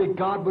she knew that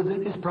God was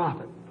in His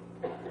prophet.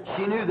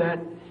 She knew that.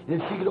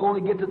 And if she could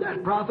only get to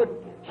that prophet,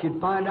 she'd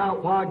find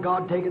out why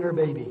God taken her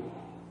baby.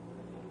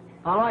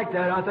 I like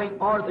that. I think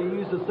Martha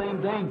used the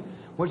same thing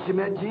when she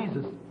met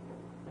Jesus.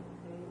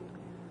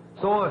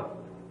 So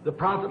the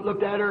prophet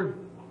looked at her,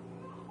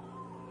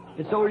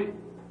 and so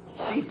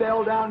she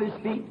fell down at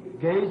His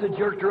feet. Gehazi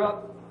jerked her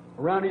up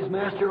around his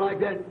master like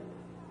that.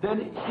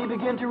 Then she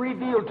began to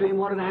reveal to him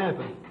what had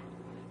happened.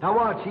 Now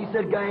watch. He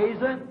said,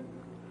 Gehazi,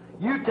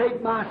 you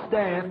take my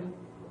staff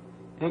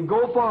and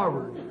go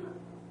forward.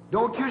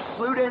 Don't you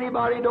salute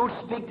anybody. Don't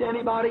speak to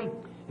anybody.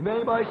 If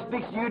anybody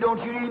speaks to you,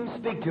 don't you even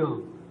speak to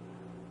them.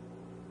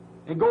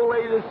 And go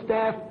lay this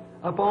staff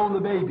upon the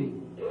baby.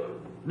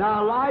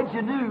 Now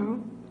Elijah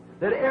knew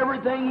that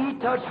everything he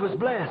touched was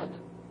blessed.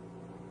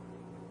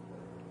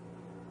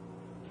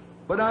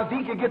 But now if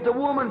he could get the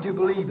woman to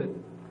believe it,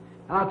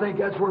 I think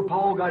that's where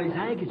Paul got his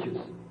handkerchiefs.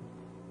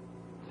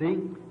 See?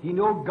 He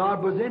knew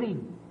God was in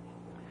him.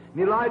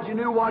 And Elijah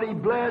knew what he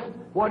blessed,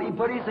 what he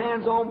put his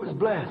hands on was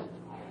blessed.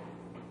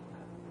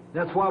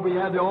 That's why we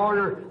have the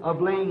order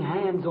of laying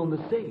hands on the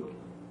sick.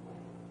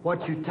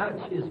 What you touch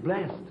is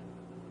blessed.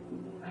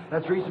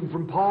 That's the reason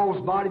from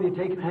Paul's body they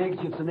take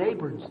handkerchiefs and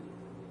aprons.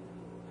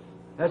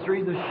 That's the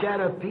reason the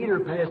shadow of Peter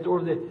passed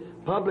over the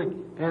public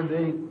and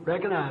they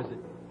recognized it.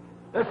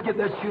 Let's get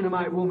that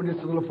Shunammite woman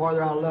just a little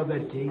farther. I love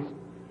that case.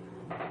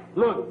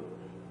 Look.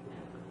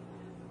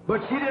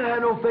 But she didn't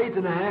have no faith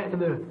in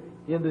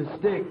the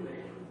stick.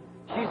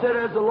 She said,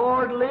 as the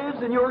Lord lives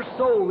and your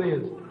soul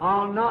lives,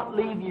 I'll not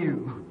leave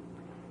you.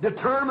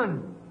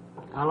 Determined.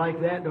 I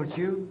like that, don't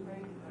you?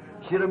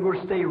 She said, I'm going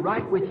to stay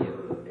right with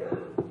you.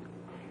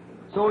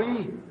 So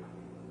he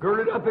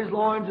girded up his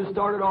loins and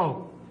started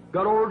off.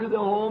 Got over to the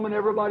home and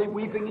everybody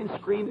weeping and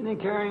screaming and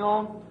carrying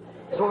on.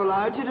 So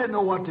Elijah didn't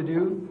know what to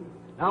do.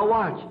 Now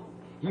watch.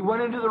 He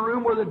went into the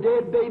room where the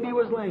dead baby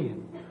was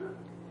laying.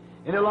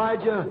 And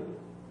Elijah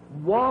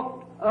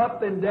walked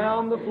up and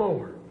down the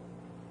floor.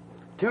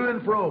 To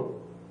and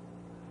fro.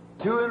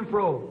 To and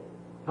fro.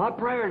 Not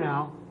prayer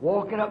now.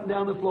 Walking up and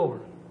down the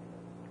floor.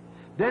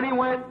 Then he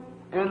went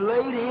and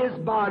laid his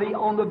body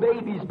on the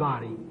baby's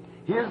body.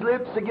 His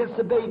lips against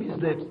the baby's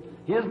lips.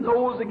 His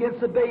nose against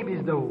the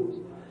baby's nose.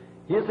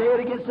 His head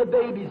against the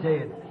baby's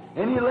head.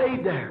 And he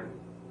laid there.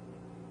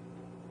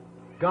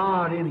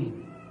 God in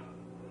him.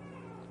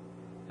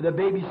 And the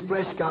baby's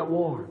flesh got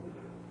warm.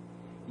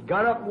 He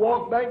got up and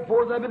walked back and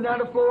forth up and down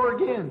the floor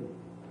again.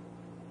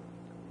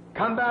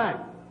 Come back.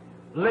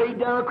 Laid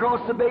down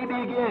across the baby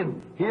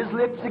again. His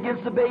lips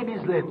against the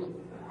baby's lips.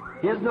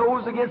 His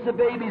nose against the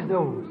baby's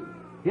nose.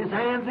 His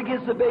hands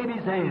against the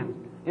baby's hands.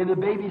 And the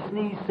baby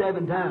sneezed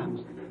 7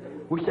 times.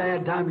 Wish I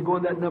had time to go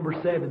in that number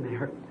 7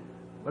 there.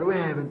 But we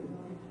haven't.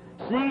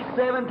 Sneezed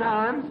 7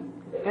 times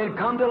and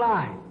come to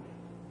life.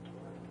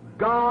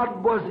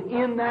 God was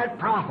in that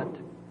prophet.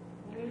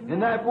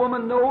 And that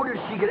woman knowed if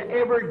she could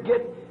ever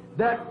get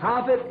that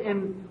prophet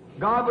and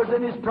God was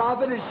in his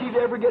prophet and she'd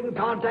ever get in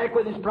contact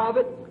with his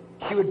prophet,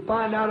 she would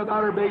find out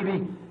about her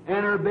baby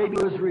and her baby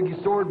was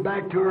restored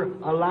back to her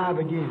alive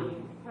again.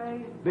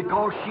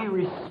 Because she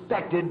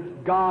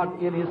respected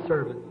God in his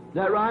servant. Is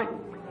that right?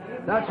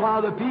 That's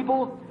why the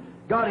people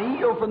got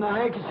healed from the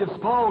handkerchiefs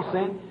Paul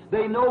sent.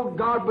 They know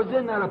God was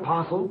in that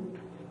apostle.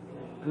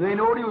 They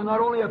know he was not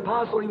only an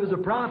apostle, he was a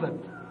prophet.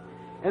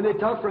 And they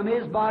took from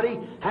his body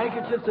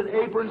handkerchiefs and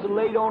aprons and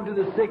laid on to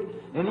the sick,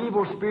 and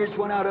evil spirits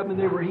went out of them and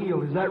they were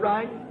healed. Is that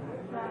right?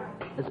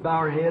 Let's bow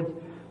our heads.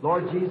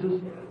 Lord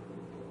Jesus,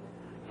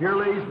 here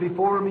lays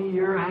before me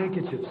your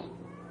handkerchiefs.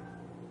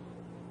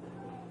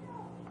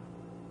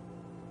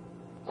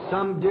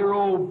 Some dear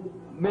old,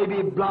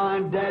 maybe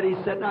blind daddy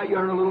sitting out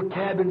here in a little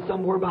cabin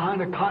somewhere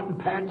behind a cotton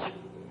patch,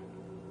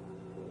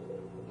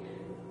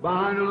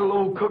 behind a little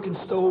old cooking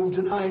stove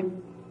tonight,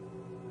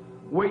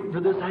 waiting for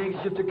this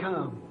handkerchief to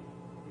come.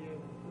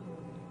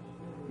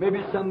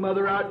 Maybe some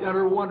mother out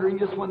there wondering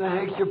just when the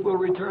handkerchief will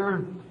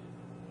return,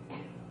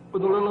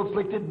 with a little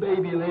afflicted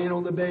baby laying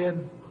on the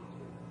bed.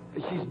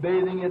 She's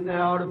bathing it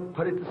now to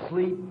put it to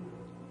sleep,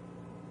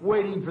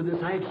 waiting for this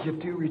handkerchief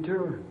to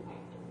return.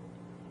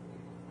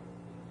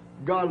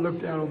 God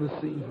looked down on the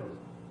scene.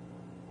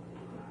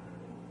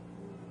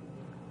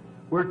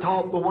 We're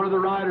taught by one of the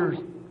writers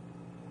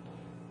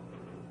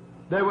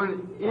that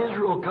when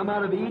Israel come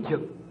out of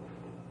Egypt,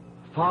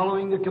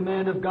 following the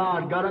command of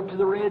God, got up to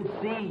the Red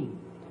Sea,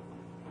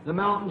 the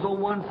mountains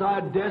on one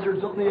side,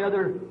 deserts on the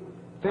other,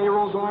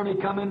 Pharaoh's army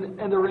coming,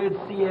 and the Red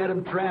Sea had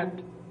them trapped.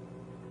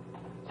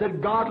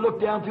 Said God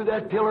looked down through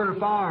that pillar of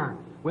fire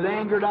with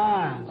angered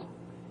eyes,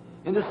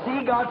 and the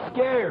sea got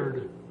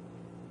scared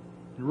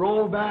and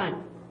rolled back.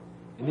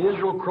 And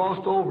Israel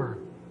crossed over.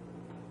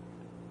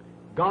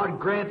 God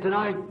grant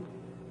tonight,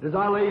 as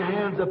I lay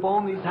hands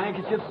upon these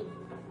handkerchiefs,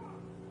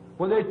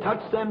 when they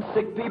touch them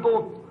sick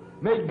people,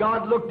 may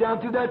God look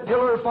down through that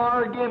pillar of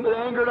fire again with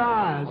angered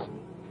eyes.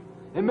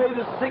 And may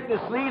the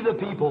sickness leave the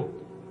people,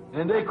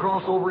 and they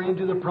cross over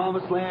into the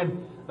promised land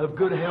of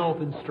good health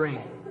and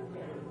strength.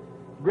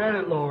 Grant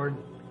it, Lord.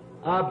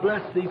 I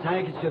bless these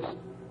handkerchiefs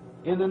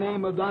in the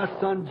name of Thy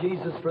Son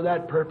Jesus for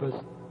that purpose.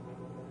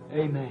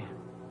 Amen.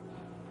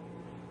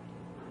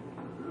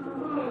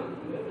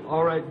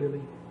 All right,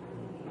 Billy.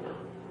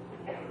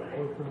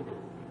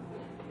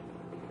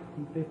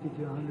 50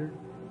 to 100.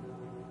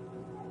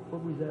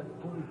 What was that?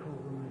 What we call it?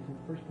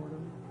 First part of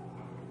it?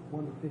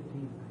 1 to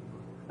 15.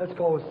 Let's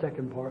call the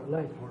second part,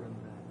 last part of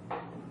that.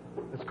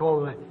 Let's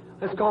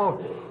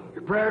call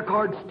your prayer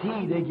cards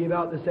T they give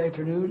out this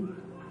afternoon.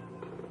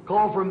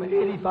 Call from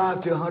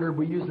 85 to 100.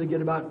 We usually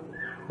get about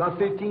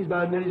 15,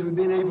 about as many as we've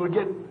been able to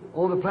get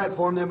on the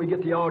platform, then we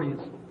get the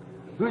audience.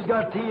 Who's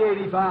got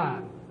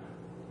T85?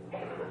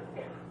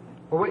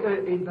 Or wait,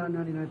 85,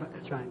 99,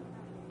 that's right.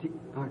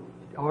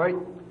 All right.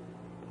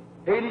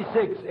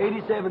 86,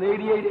 87,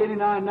 88,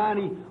 89,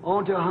 90,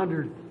 on to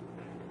 100.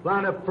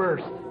 Line up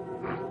first.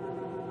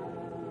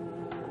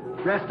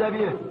 Rest of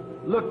you,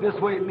 look this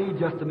way at me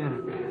just a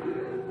minute.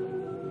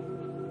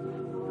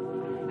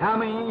 How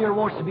many in here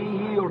wants to be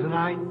healed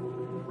tonight?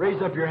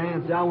 Raise up your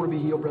hand. Say, I want to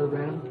be healed, Brother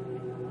Branham.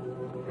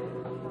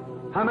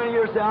 How many of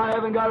you say, I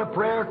haven't got a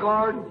prayer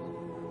card,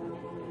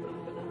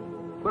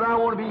 but I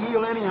want to be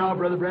healed anyhow,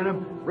 Brother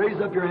Branham?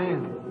 Raise up your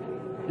hand.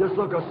 Just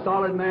look a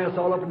solid mass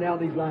all up and down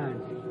these lines.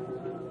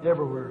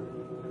 Everywhere.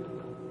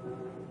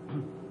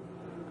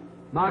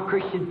 My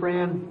Christian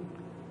friend,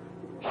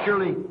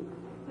 surely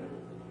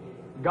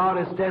God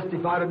has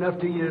testified enough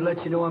to you to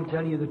let you know I'm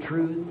telling you the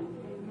truth.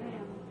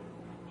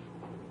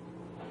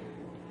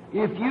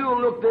 If you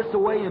look this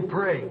way and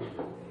pray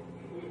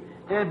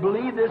and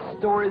believe this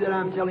story that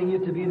I'm telling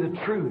you to be the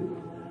truth,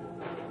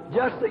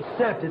 just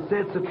accept it, say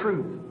it's the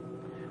truth.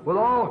 Well,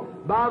 all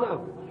by the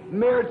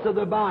merits of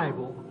the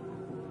Bible,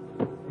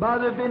 by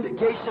the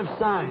vindication of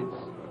science,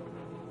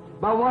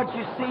 by what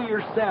you see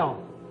yourself.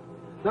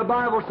 The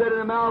Bible said in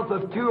the mouth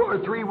of 2 or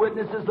 3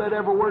 witnesses, let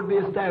every word be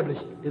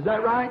established. Is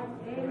that right?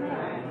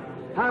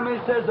 Amen. How many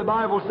says the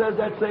Bible says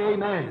that? Say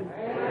amen.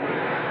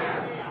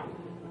 Amen.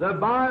 The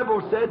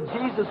Bible said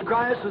Jesus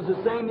Christ was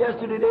the same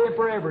yesterday, today, and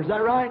forever. Is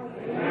that right?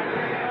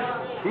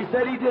 Amen. He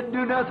said He didn't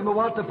do nothing but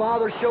what the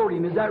Father showed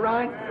Him. Is that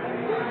right?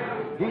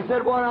 Amen. He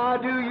said, what I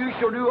do, you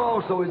shall do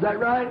also. Is that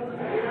right?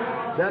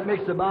 Amen. That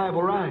makes the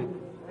Bible right.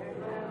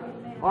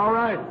 Amen. All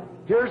right.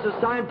 Here's the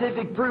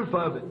scientific proof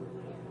of it,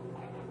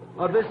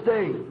 of this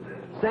day.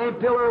 Same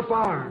pillar of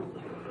fire.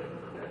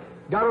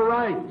 Got a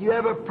right. You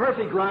have a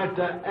perfect right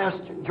to ask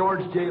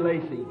George J.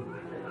 Lacey.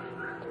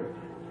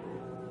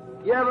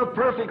 You have a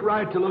perfect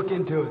right to look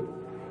into it.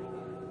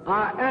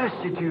 I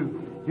asked you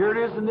to. Here it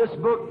is in this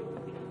book.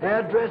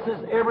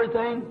 Addresses,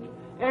 everything.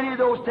 Any of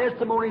those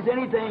testimonies,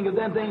 anything of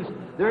them things,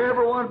 they're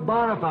everyone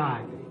bona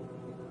fide.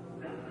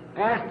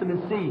 Ask them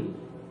and see.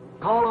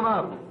 Call them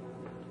up.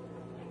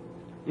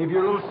 If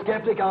you're a little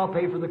skeptic, I'll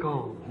pay for the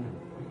call.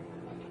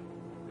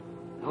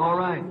 All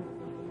right.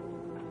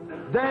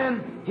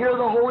 Then, here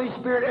the Holy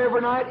Spirit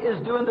every night is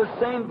doing the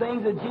same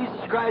things that Jesus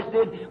Christ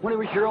did when He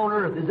was here on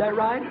earth. Is that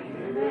right?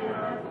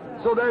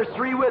 So there's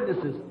 3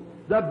 witnesses.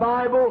 The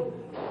Bible,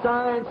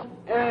 science,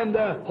 and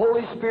the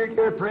Holy Spirit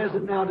here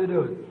present now to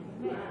do it.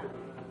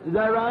 Is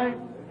that right?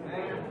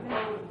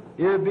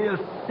 It would be a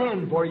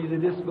sin for you to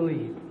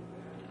disbelieve.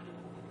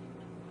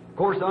 Of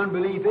course,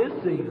 unbelief is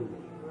sin.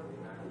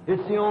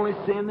 It's the only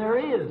sin there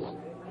is.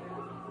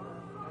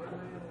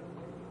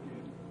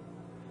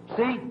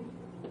 See,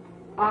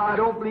 I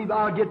don't believe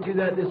I'll get to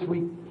that this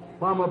week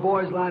while my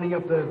boy's lining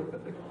up the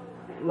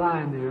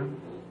line there.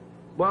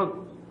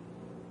 Well,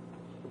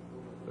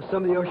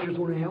 some of the ushers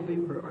want to help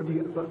him, or have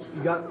you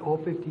got all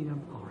 15 of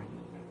them? All right.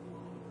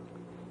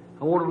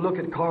 I want to look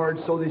at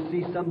cards so they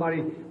see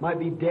somebody might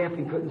be deaf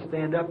and couldn't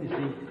stand up, you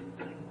see.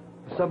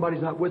 If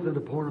somebody's not with them to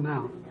point them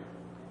out.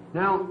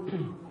 Now,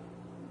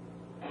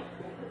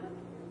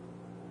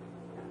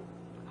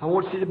 I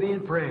want you to be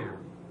in prayer.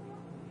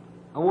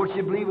 I want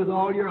you to believe with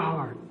all your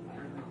heart.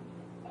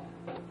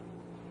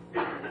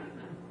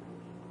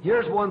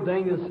 Here's one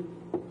thing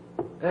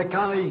that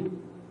kind of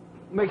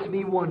makes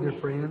me wonder,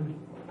 friend.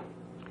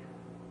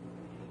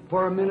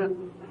 For a minute,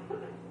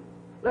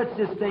 let's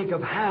just think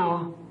of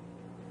how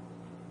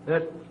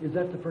that... Is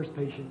that the first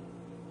patient?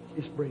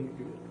 Just bring it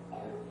good.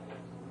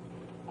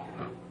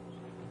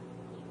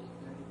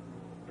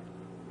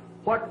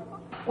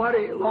 What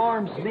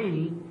alarms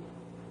me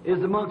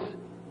is amongst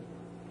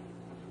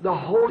the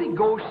Holy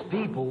Ghost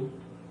people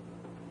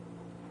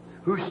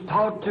who's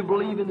taught to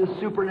believe in the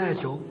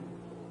supernatural,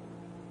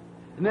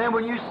 and then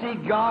when you see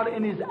God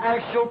in His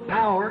actual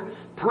power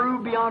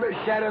proved beyond a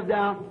shadow of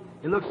doubt,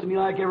 it looks to me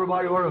like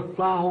everybody ought to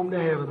fly home to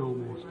heaven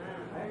almost.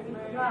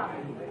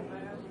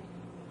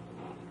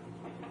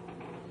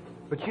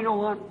 But you know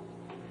what?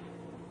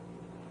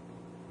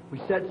 We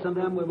said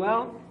sometime,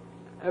 well,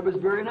 that was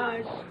very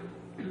nice.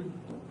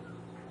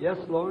 Yes,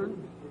 Lord.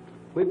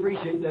 We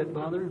appreciate that,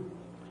 Father.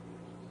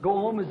 Go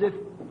home as if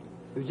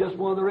it was just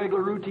one of the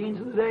regular routines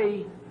of the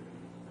day.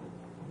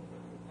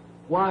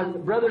 Why,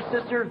 brother,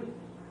 sister,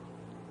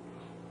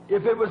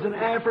 if it was in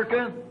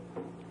Africa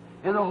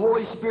and the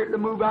Holy Spirit to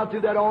move out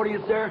through that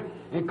audience there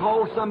and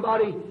call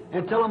somebody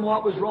and tell them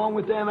what was wrong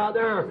with them out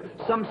there, or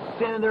some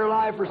sin in their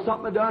life or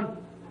something done,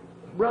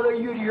 Brother,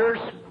 you'd hear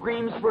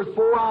screams for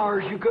 4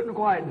 hours, you couldn't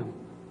quieten them.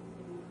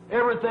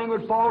 Everything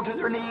would fall to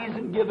their knees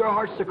and give their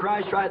hearts to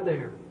Christ right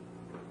there.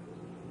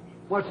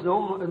 What's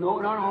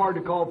not hard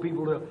to call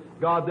people to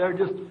God there.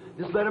 Just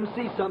let them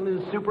see something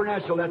that's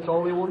supernatural. That's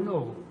all they want to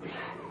know.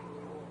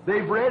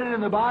 They've read it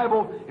in the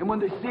Bible, and when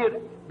they see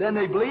it, then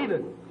they believe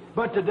it.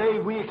 But today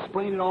we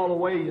explain it all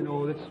away, you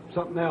know. It's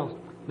something else.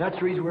 That's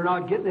the reason we're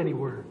not getting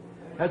anywhere.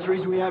 That's the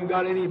reason we haven't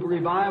got any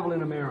revival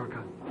in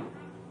America.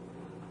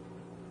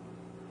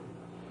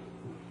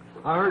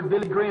 I heard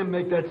Billy Graham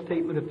make that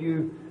statement a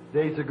few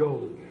days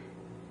ago.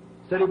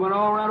 Said he went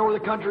all around over the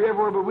country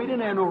everywhere, but we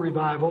didn't have no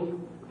revival.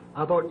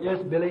 I thought, yes,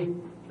 Billy,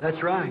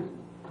 that's right.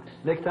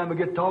 Next time I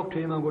get to talk to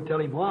him, I'm going to tell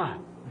him why.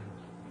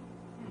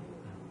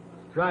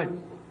 That's right.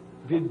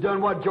 If he'd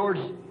done what George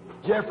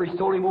Jeffreys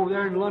told him over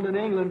there in London,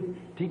 England,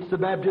 teach the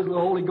baptism of the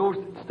Holy Ghost,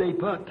 stay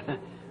put.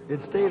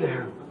 It'd stay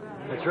there.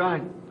 That's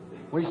right.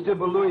 When he stood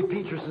by Louis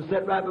Petrus and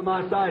sat right by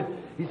my side,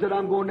 he said,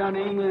 I'm going down to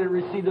England and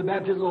receive the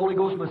baptism of the Holy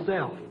Ghost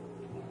myself.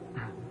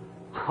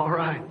 All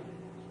right.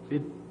 If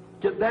you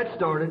get that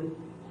started,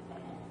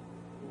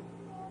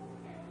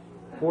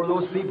 before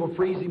those people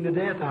freeze him to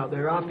death out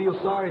there, I feel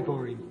sorry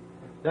for him.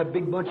 That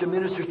big bunch of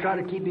ministers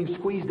try to keep him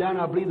squeezed down.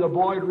 I believe the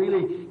boy would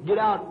really get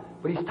out,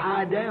 but he's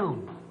tied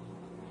down.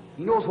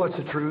 He knows what's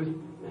the truth.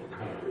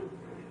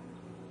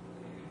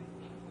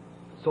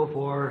 So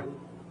far,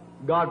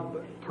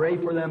 God, pray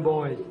for them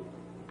boys.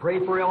 Pray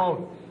for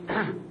all.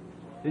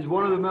 There's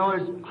one of the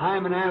boys,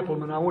 Hyman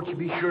Appleman. I want you to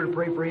be sure to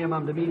pray for him.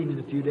 I'm to meet him in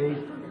a few days.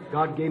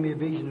 God gave me a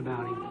vision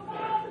about him.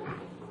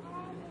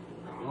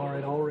 All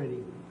right,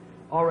 already.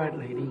 All right,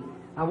 lady.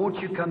 I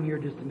want you to come here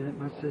just a minute,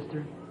 my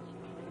sister.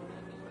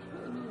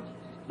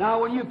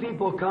 Now, when you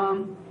people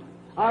come,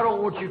 I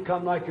don't want you to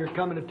come like you're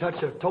coming to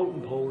touch a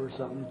totem pole or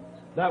something.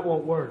 That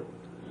won't work.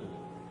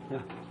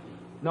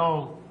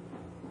 No.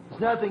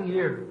 There's nothing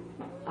here.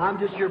 I'm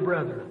just your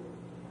brother.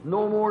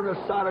 No more than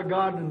the sight of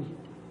God than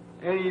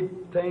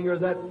anything or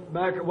that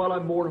microphone. Well,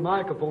 I'm more than a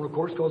microphone, of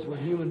course, because we're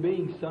human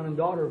beings, son and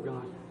daughter of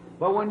God.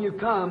 But when you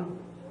come,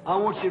 I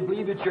want you to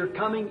believe that you're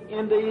coming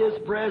into His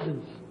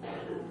presence.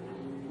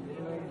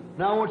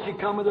 Now I want you to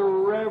come with a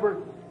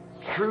reverent,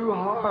 true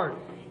heart,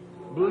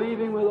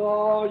 believing with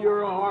all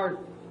your heart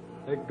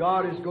that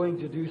God is going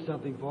to do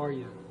something for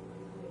you.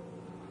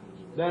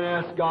 Then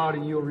ask God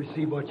and you'll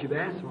receive what you've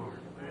asked for.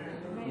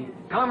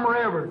 Come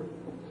reverent.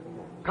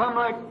 Come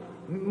like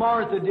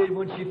Martha did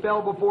when she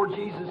fell before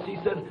Jesus. She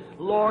said,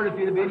 Lord, if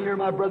you'd have been here,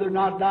 my brother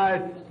not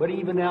died. But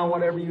even now,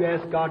 whatever you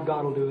ask God,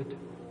 God will do it.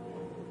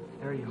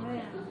 There you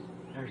are.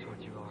 There's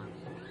what you are.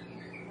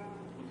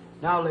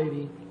 Now,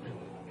 lady,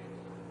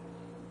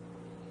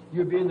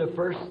 you're being the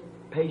first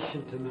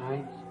patient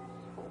tonight.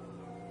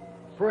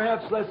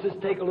 Perhaps let's just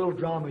take a little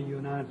drama, you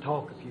and I, and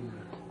talk a few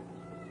minutes.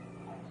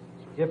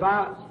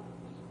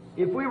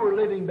 If we were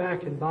living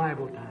back in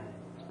Bible times,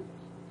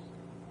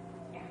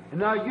 and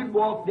now you'd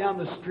walk down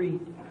the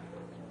street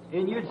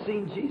and you'd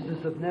seen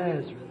Jesus of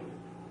Nazareth.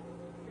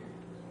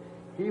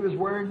 He was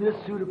wearing this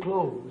suit of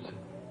clothes,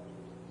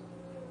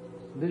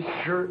 this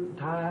shirt and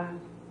tie.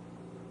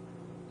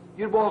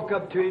 You'd walk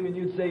up to him and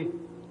you'd say,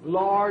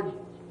 Lord,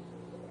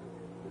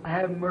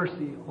 have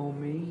mercy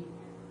on me.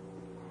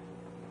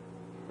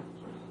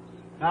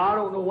 Now, I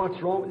don't know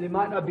what's wrong. There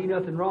might not be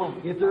nothing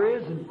wrong. If there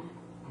isn't,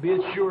 be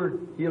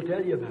assured He'll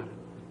tell you about it.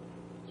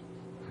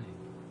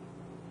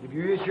 If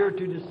you're assured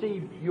to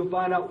deceive, you'll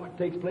find out what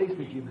takes place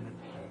in a few minutes.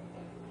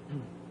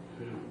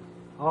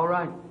 All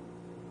right.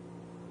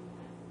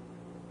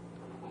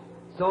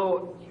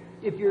 So,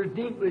 if you're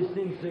deeply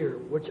sincere,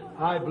 which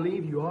I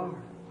believe you are,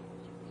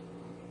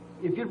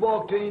 if you'd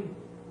walk to Him,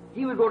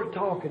 He would go to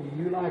talking to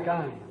you like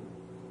I am.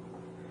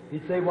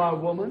 He'd say, why,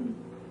 woman,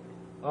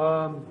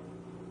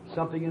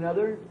 something or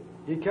another.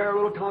 He'd carry a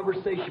little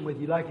conversation with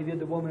you like He did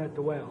the woman at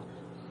the well.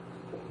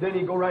 Then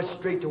He'd go right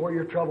straight to where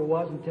your trouble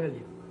was and tell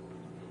you.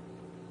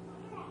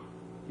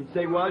 He'd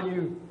say, well,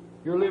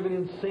 you're living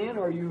in sin,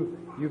 or you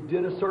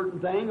did a certain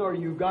thing, or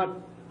you got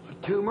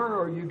a tumor,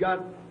 or you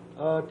got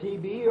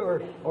TB,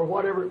 or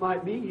whatever it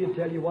might be. He'd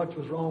tell you what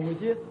was wrong with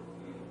you.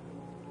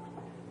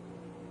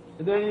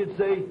 And then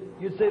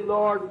you'd say,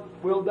 Lord,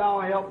 will Thou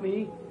help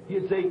me?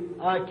 You'd say,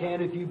 I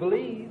can if you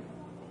believe.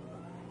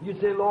 You'd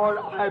say, Lord,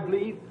 I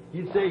believe.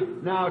 You'd say,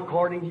 now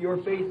according to your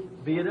faith,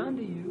 be it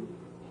unto you.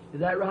 Is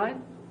that right?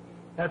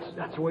 That's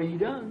the way He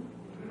done.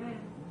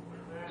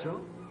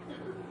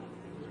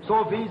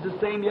 So if He's the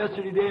same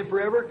yesterday, today, and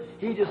forever,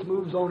 He just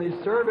moves on His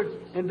servants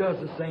and does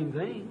the same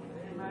thing.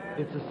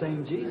 It's the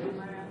same Jesus.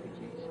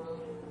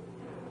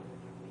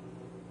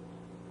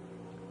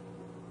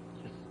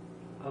 Just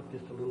up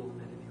just a little on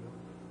that, if you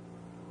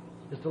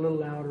will. Just a little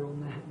louder on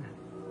that.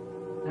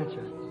 That's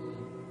right.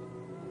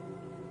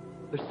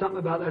 There's something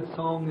about that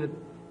song that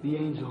the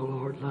angel of the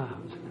Lord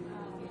loves.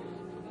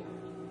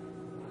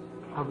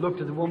 I've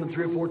looked at the woman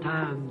 3 or 4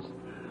 times.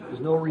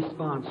 There's no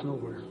response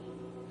nowhere.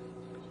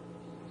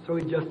 So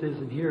He just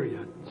isn't here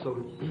yet.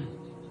 So,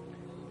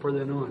 for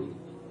the anointing.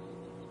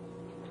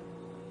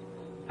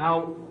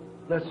 Now,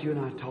 let's you and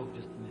I talk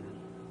just a minute.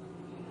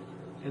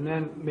 And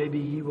then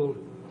maybe He will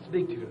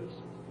speak to us.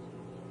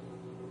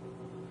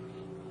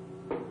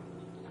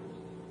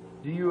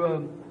 Do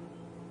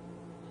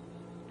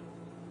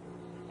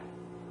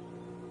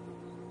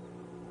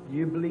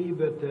you believe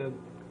that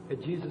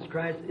Jesus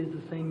Christ is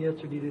the same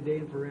yesterday, today,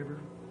 and forever?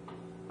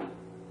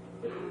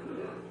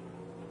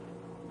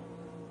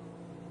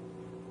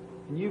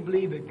 And you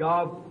believe that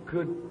God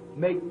could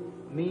make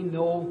me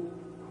know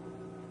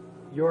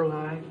your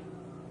life?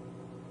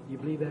 You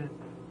believe that?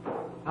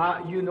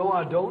 You know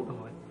I don't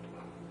know it.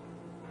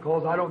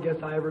 Because I don't guess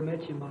I ever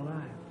met you in my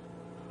life.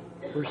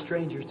 We're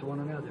strangers to one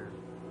another.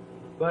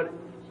 But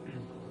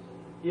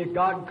if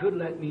God could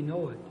let me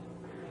know it,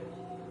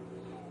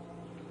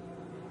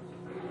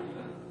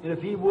 and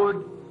if He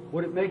would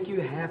it make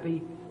you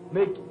happy?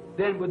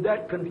 Then would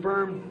that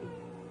confirm,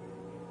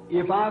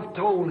 if I've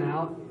told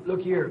now,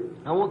 look here,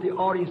 I want the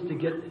audience to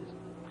get this.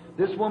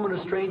 This woman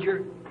a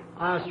stranger,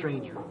 I a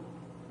stranger.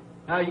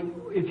 Now,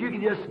 if you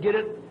can just get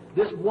it,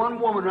 this one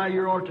woman right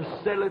here ought to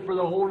settle it for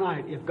the whole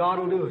night, if God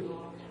will do it.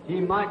 He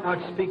might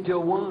not speak to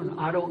one,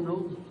 I don't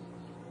know.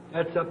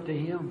 That's up to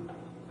Him.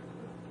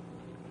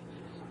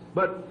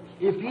 But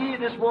if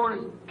this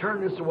woman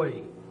turn this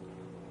away,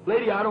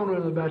 lady, I don't know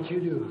nothing about you,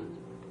 do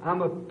I?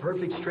 I'm a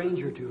perfect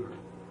stranger to her.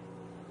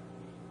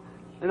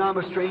 And I'm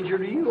a stranger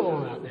to you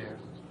all out there.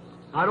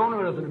 I don't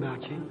know nothing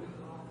about you.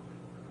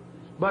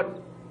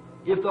 But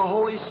if the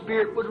Holy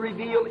Spirit would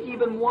reveal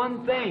even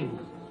one thing,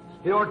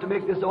 it ought to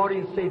make this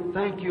audience say,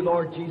 thank you,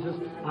 Lord Jesus,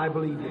 I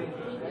believe you.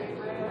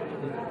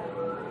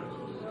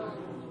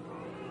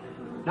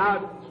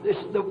 Now,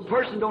 the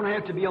person don't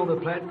have to be on the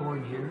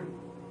platform here.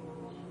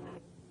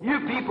 You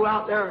people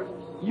out there,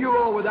 you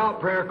all without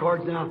prayer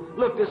cards now,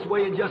 look this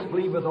way and just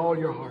believe with all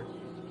your heart.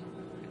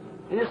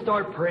 And just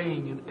start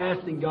praying and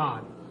asking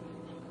God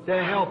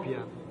to help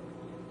you,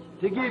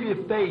 to give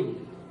you faith.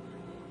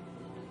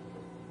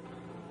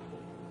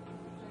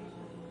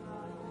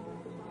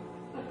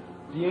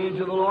 The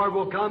angel of the Lord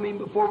will come in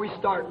before we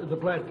start to the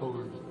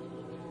platform.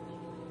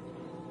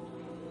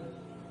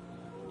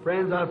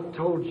 Friends, I've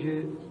told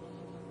you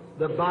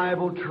the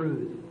Bible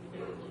truth.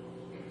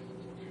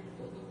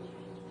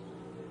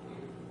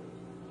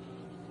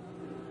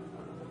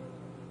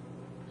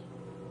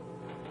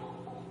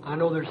 I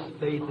know there's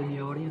faith in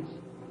the audience.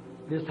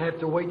 Just have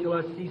to wait till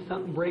I see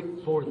something break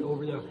forth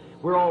over there.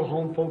 We're all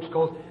home folks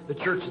because the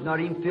church is not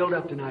even filled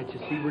up tonight, you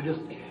see. We're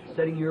just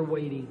sitting here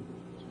waiting.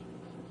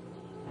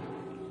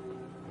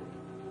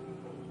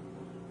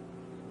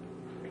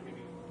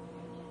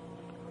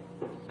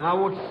 I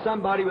want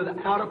somebody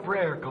without a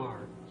prayer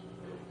card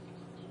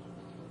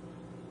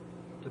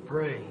to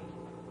pray.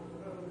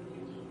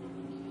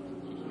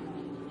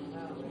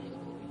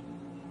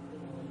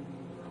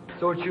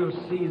 So that you'll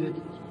see that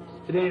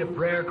it ain't a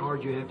prayer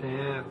card you have to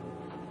have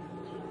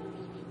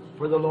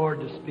for the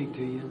Lord to speak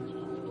to you.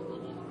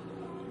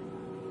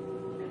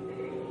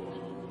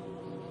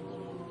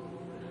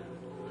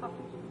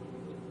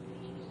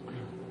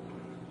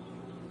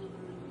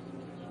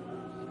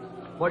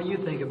 What do you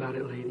think about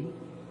it, lady?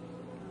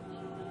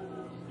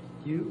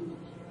 You?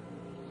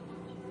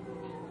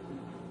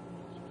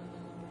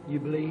 You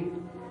believe?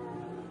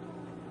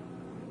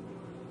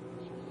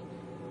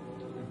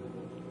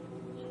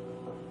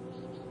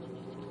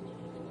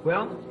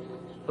 Well,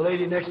 the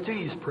lady next to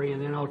you is praying,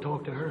 then I'll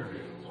talk to her.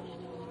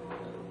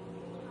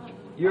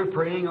 You're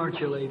praying, aren't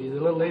you, lady?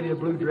 The little lady in the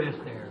blue dress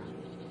there.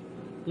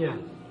 Yes.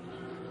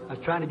 I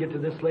was trying to get to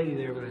this lady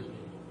there, but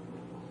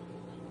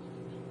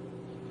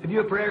have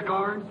you a prayer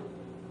card?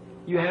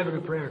 You haven't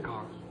a prayer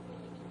card.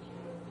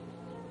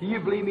 Do you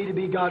believe me to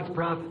be God's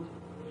prophet?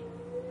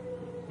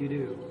 You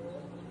do.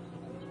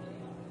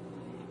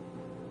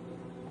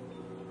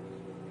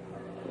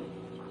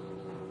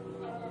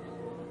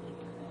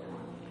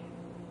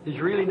 There's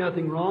really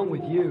nothing wrong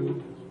with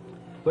you,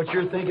 but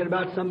you're thinking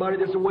about somebody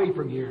that's away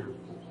from here.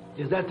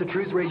 Is that the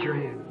truth? Raise your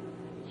hand.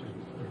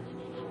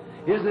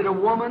 Is it a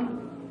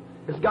woman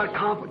that's got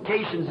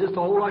complications just a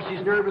whole lot?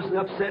 She's nervous and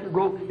upset and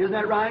broke. Isn't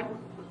that right?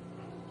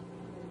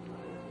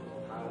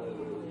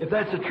 If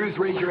that's the truth,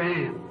 raise your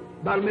hand.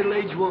 About a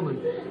middle-aged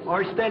woman.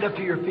 Or stand up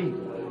to your feet.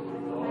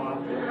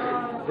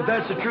 If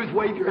that's the truth,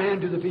 wave your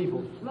hand to the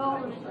people.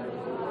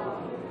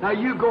 Now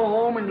you go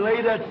home and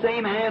lay that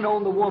same hand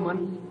on the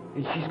woman,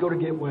 and she's going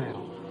to get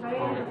well.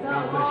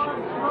 God bless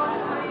you.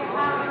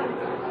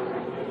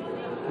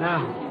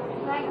 Now,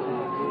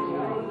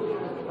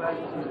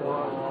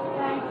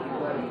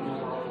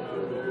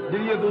 do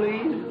you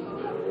believe?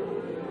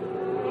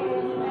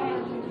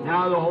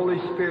 Now the Holy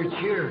Spirit's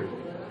here.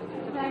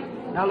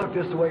 Now look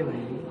this way,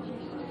 lady.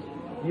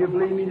 You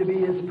believe me to be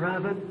His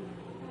prophet?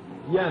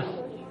 Yes.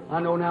 I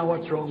know now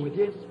what's wrong with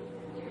you.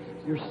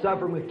 You're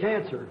suffering with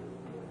cancer.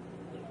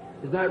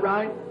 Is that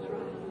right?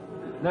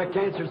 That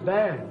cancer's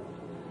bad.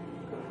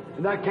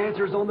 And that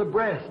cancer's on the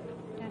breast.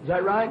 Is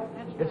that right?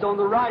 It's on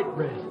the right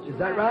breast. Is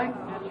that right?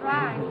 That's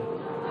right.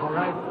 All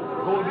right.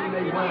 Go and be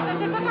made well.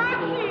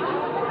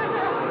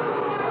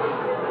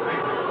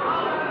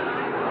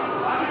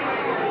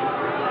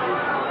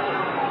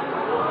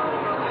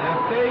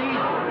 Have faith.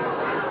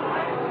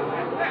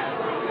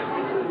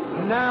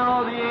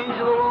 Now the angel of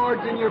the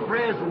Lord's in your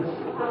presence.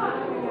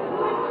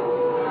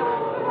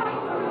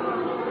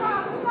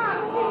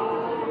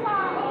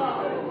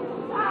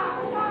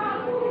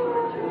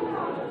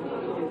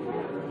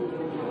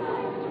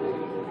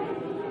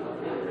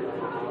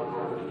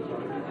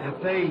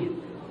 Have faith.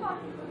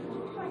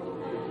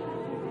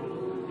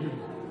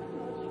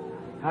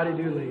 How do you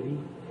do, lady?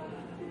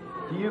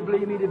 Do you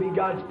believe me to be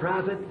God's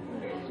prophet?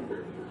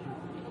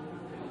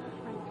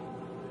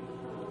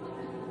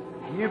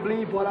 Do you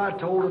believe what I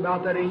told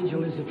about that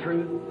angel is the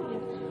truth?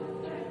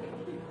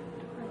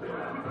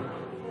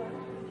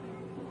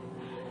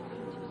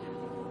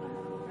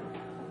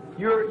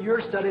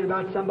 You're studying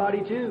about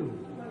somebody too.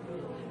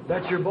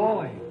 That's your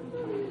boy.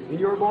 And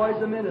your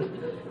boy's a minister.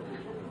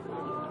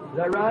 Is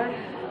that right?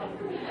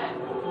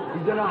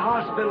 He's in a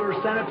hospital or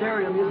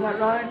sanitarium, isn't that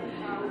right?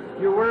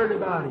 You're worried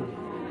about him.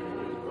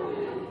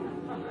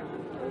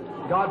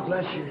 God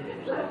bless you.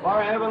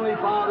 Our Heavenly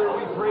Father,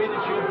 we pray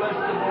that you'll bless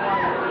the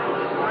boy.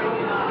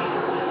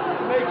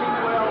 Make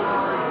him well,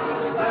 Lord.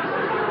 Bless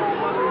his dear old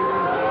mother.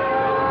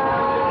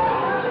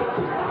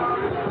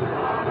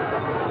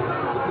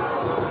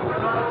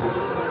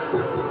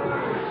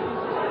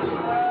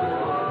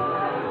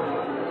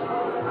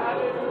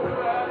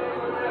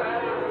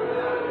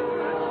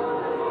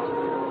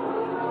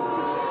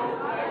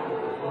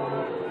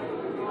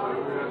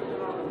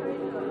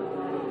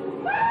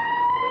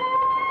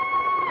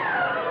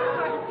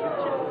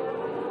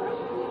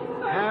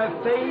 Have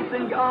faith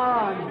in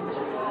God.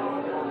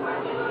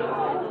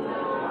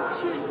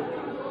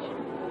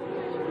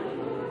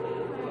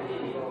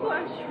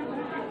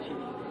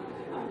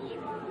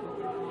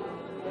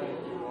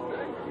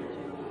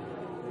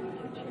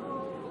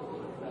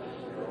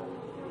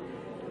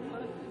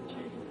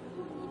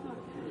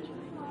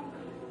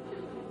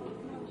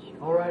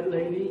 All right,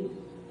 lady.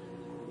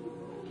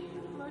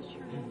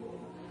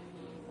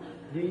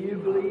 Do you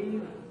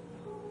believe?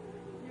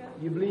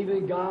 You believe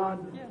in God?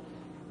 Yes.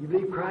 You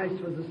believe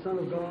Christ was the Son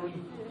of God? Yes.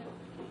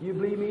 You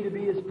believe me to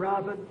be His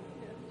prophet?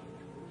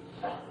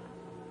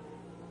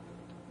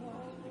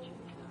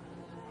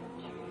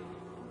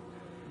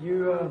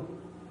 You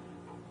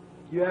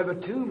have a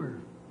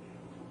tumor.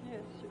 Yes,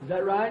 sir. Is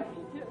that right?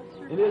 Yes,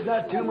 sir. And is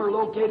that tumor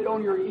located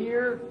on your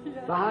ear,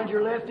 Yes. behind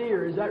your left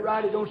ear? Is that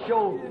right? It don't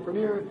show from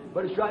here,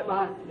 but it's right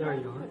behind. There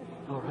you are.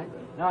 All right.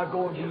 Now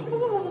go and be.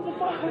 Oh,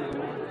 my.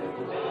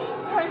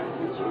 Thank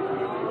you, Jesus.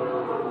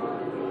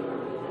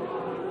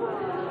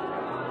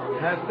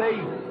 Have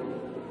faith.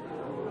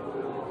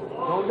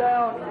 Don't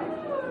doubt.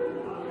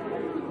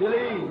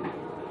 Believe.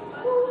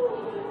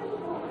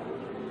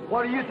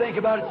 What do you think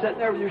about it sitting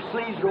there with your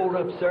sleeves rolled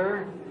up,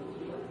 sir?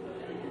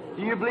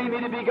 Do you believe me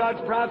to be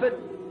God's prophet?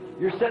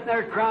 You're sitting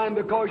there crying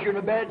because you're in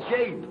a bad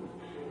shape.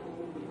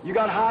 You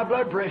got high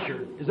blood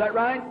pressure. Is that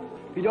right?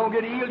 If you don't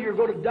get healed, you're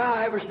going to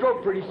die, have a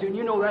stroke pretty soon.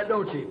 You know that,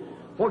 don't you?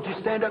 Won't you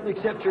stand up and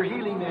accept your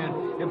healing then?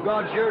 If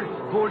God sure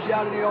pulls you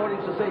out in the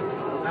audience and say,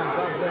 "Now,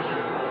 God bless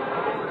you.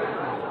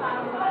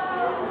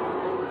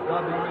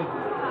 God be with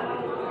you."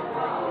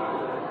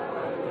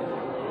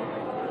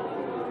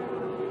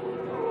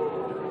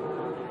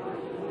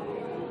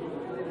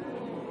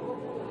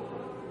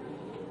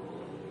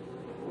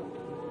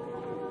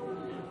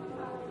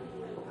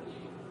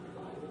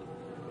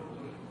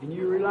 And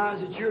you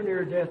realize that you're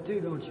near death too,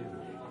 don't you?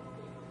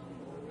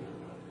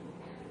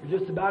 You're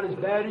just about as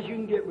bad as you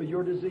can get with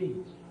your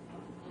disease.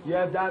 You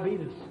have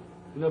diabetes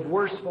in the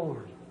worst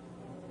form.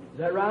 Is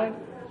that right?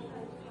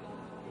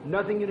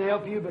 Nothing can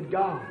help you but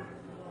God.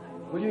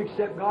 Will you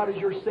accept God as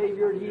your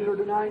Savior and healer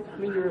tonight? I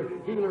mean, your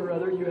healer,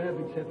 rather. You have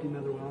accepted Him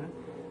otherwise.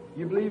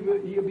 You believe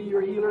that He'll be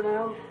your healer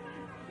now?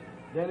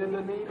 Then in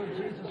the name of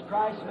Jesus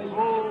Christ, may you get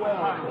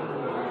well.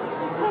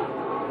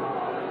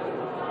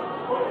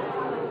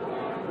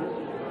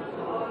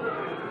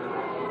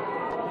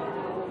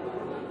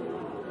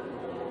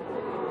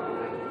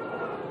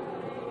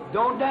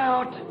 Don't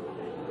doubt.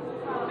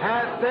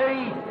 Have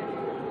faith.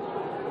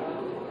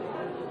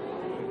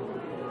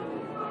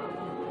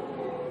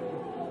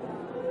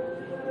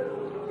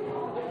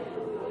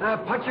 Now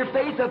put your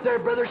faith up there,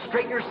 brother.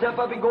 Straighten yourself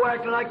up and go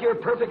acting like you're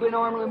perfectly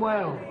normal and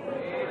well.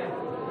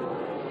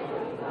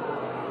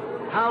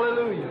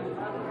 Hallelujah.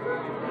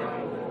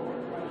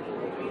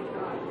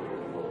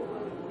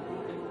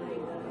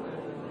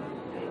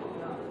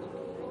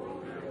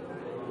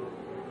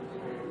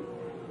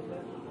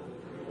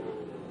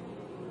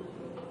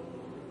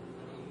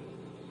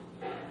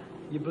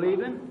 You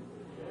believing?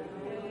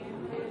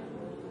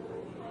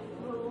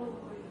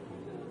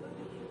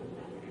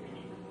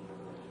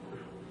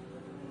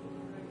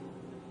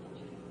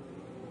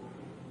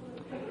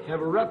 You have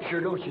a rupture,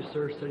 don't you,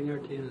 sir, sitting there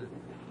at you.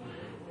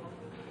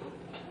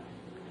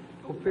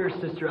 Oh, fair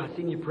sister, I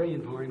seen you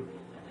praying for him.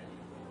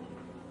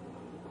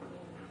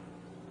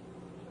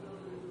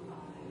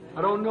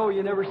 I don't know,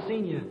 you never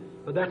seen you,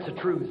 but that's the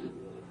truth.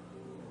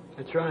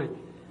 That's right.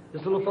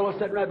 This little fellow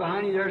sitting right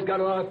behind you there's got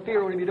a lot of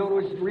fear on him. You don't know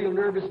he's real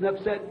nervous and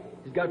upset.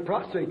 He's got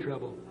prostate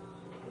trouble.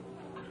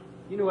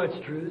 You know that's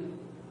the truth.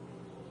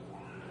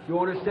 You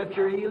want to accept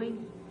your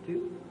healing,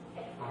 too?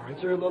 All All right,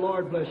 sir. The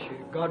Lord bless you.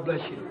 God bless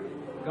you.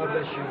 God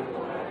bless you.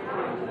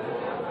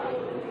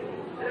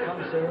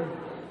 Come, sir.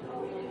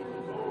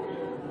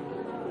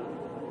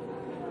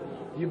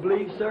 You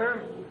believe,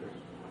 sir?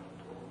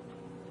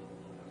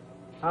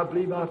 I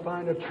believe I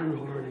find a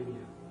true heart in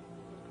you.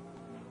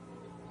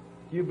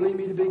 You believe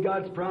me to be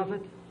God's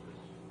prophet?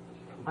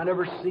 I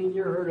never seen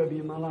you or heard of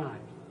you in my life.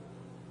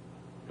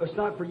 But it's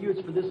not for you,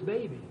 it's for this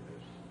baby.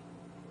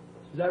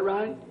 Is that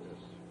right?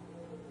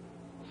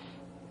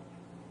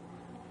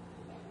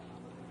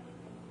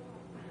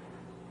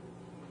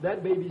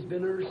 That baby's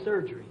been under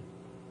surgery,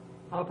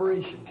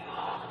 operation,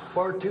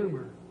 for a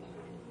tumor.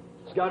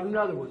 It's got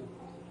another one.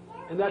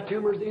 And that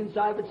tumor's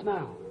inside of its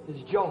mouth,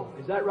 its jaw.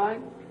 Is that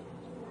right?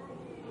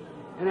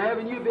 And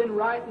haven't you been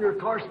writing or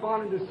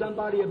corresponding to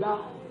somebody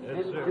about?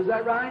 Yes, sir. Is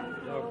that right?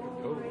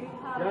 Dr.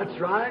 That's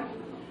right.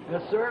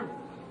 Yes, sir.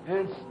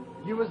 And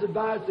you was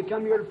advised to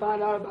come here to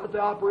find out about the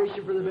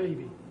operation for the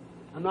baby.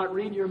 I'm not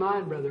reading your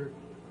mind, brother.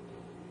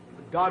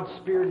 But God's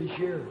Spirit is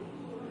here.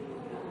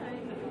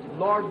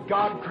 Lord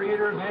God,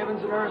 Creator of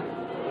heavens and earth,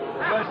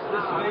 bless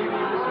this baby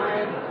and this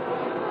man.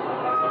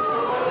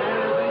 May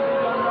everything be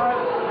done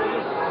right. May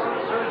this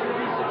surgery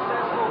be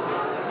successful.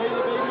 May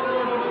the baby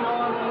live and be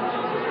on in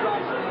Jesus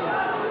Christ's name.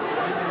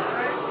 Amen.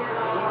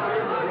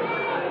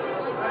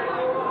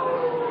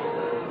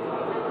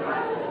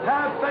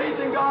 Have faith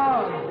in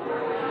God.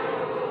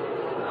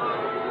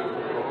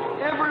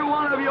 Every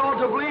one of you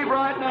ought to believe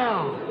right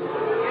now.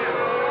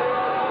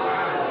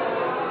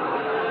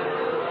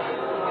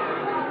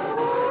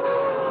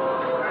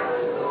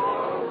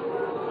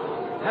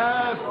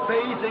 Have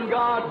faith in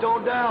God,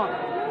 don't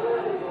doubt.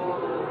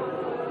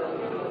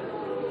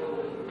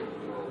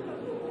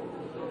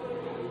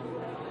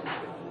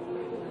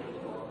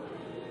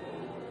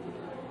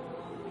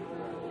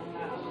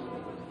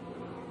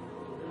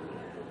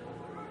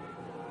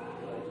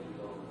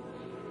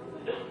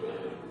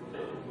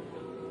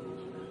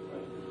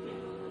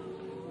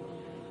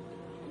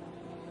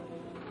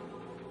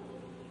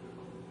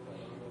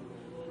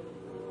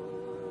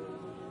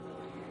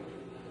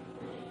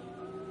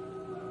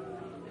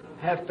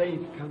 Have faith,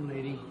 come,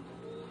 lady.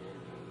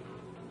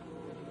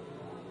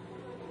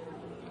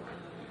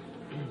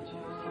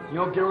 You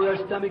don't get over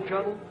that stomach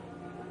trouble?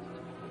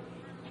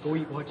 Go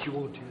eat what you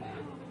want to now.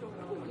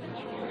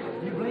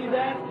 You believe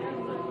that?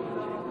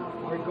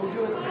 All right, go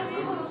do it.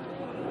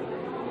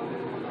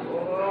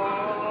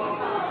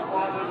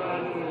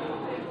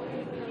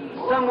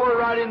 Somewhere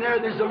right in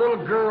there's a little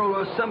girl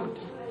or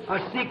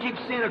keep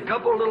seeing a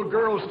couple of little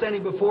girls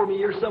standing before me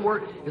here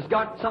somewhere. It's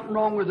got something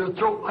wrong with their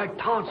throat, like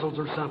tonsils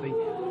or something.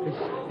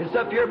 It's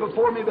up here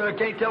before me, but I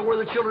can't tell where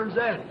the children's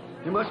at.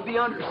 They must be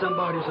under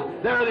somebody. So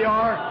there they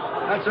are.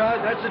 That's right.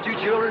 That's the two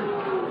children.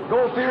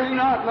 Go fearing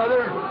not,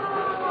 mother.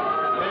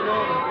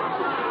 Amen.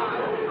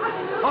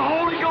 The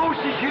Holy Ghost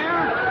is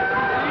here.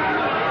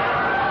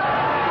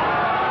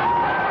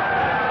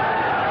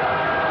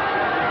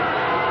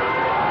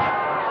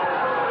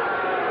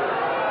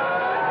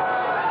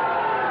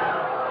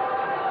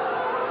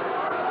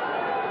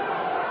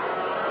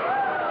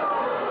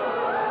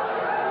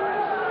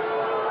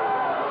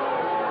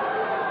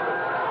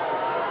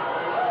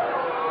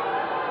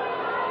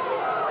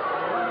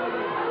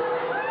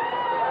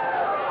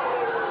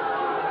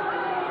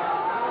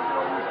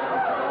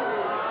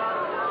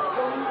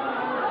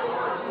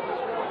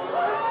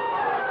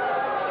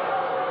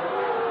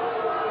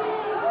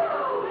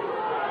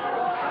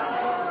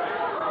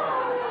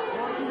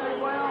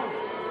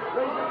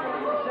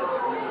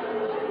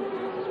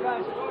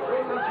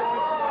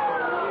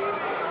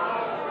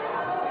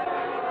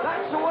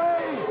 That's the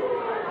way.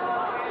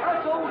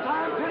 That's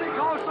old-time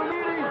Pentecostal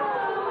meeting.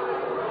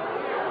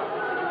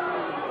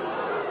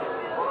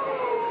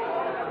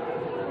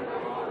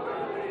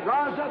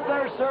 Rise up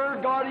there, sir.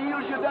 God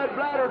heals you of that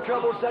bladder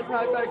trouble sitting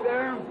right back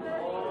there.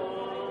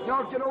 You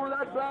don't get over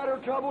that bladder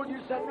trouble, you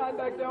sitting right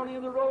back there on the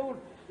end of the road.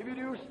 If you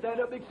do, stand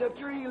up, accept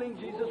your healing.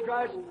 Jesus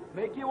Christ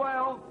make you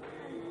well.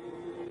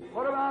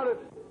 What about it?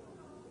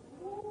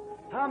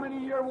 How many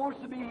here wants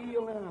to be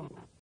healed now?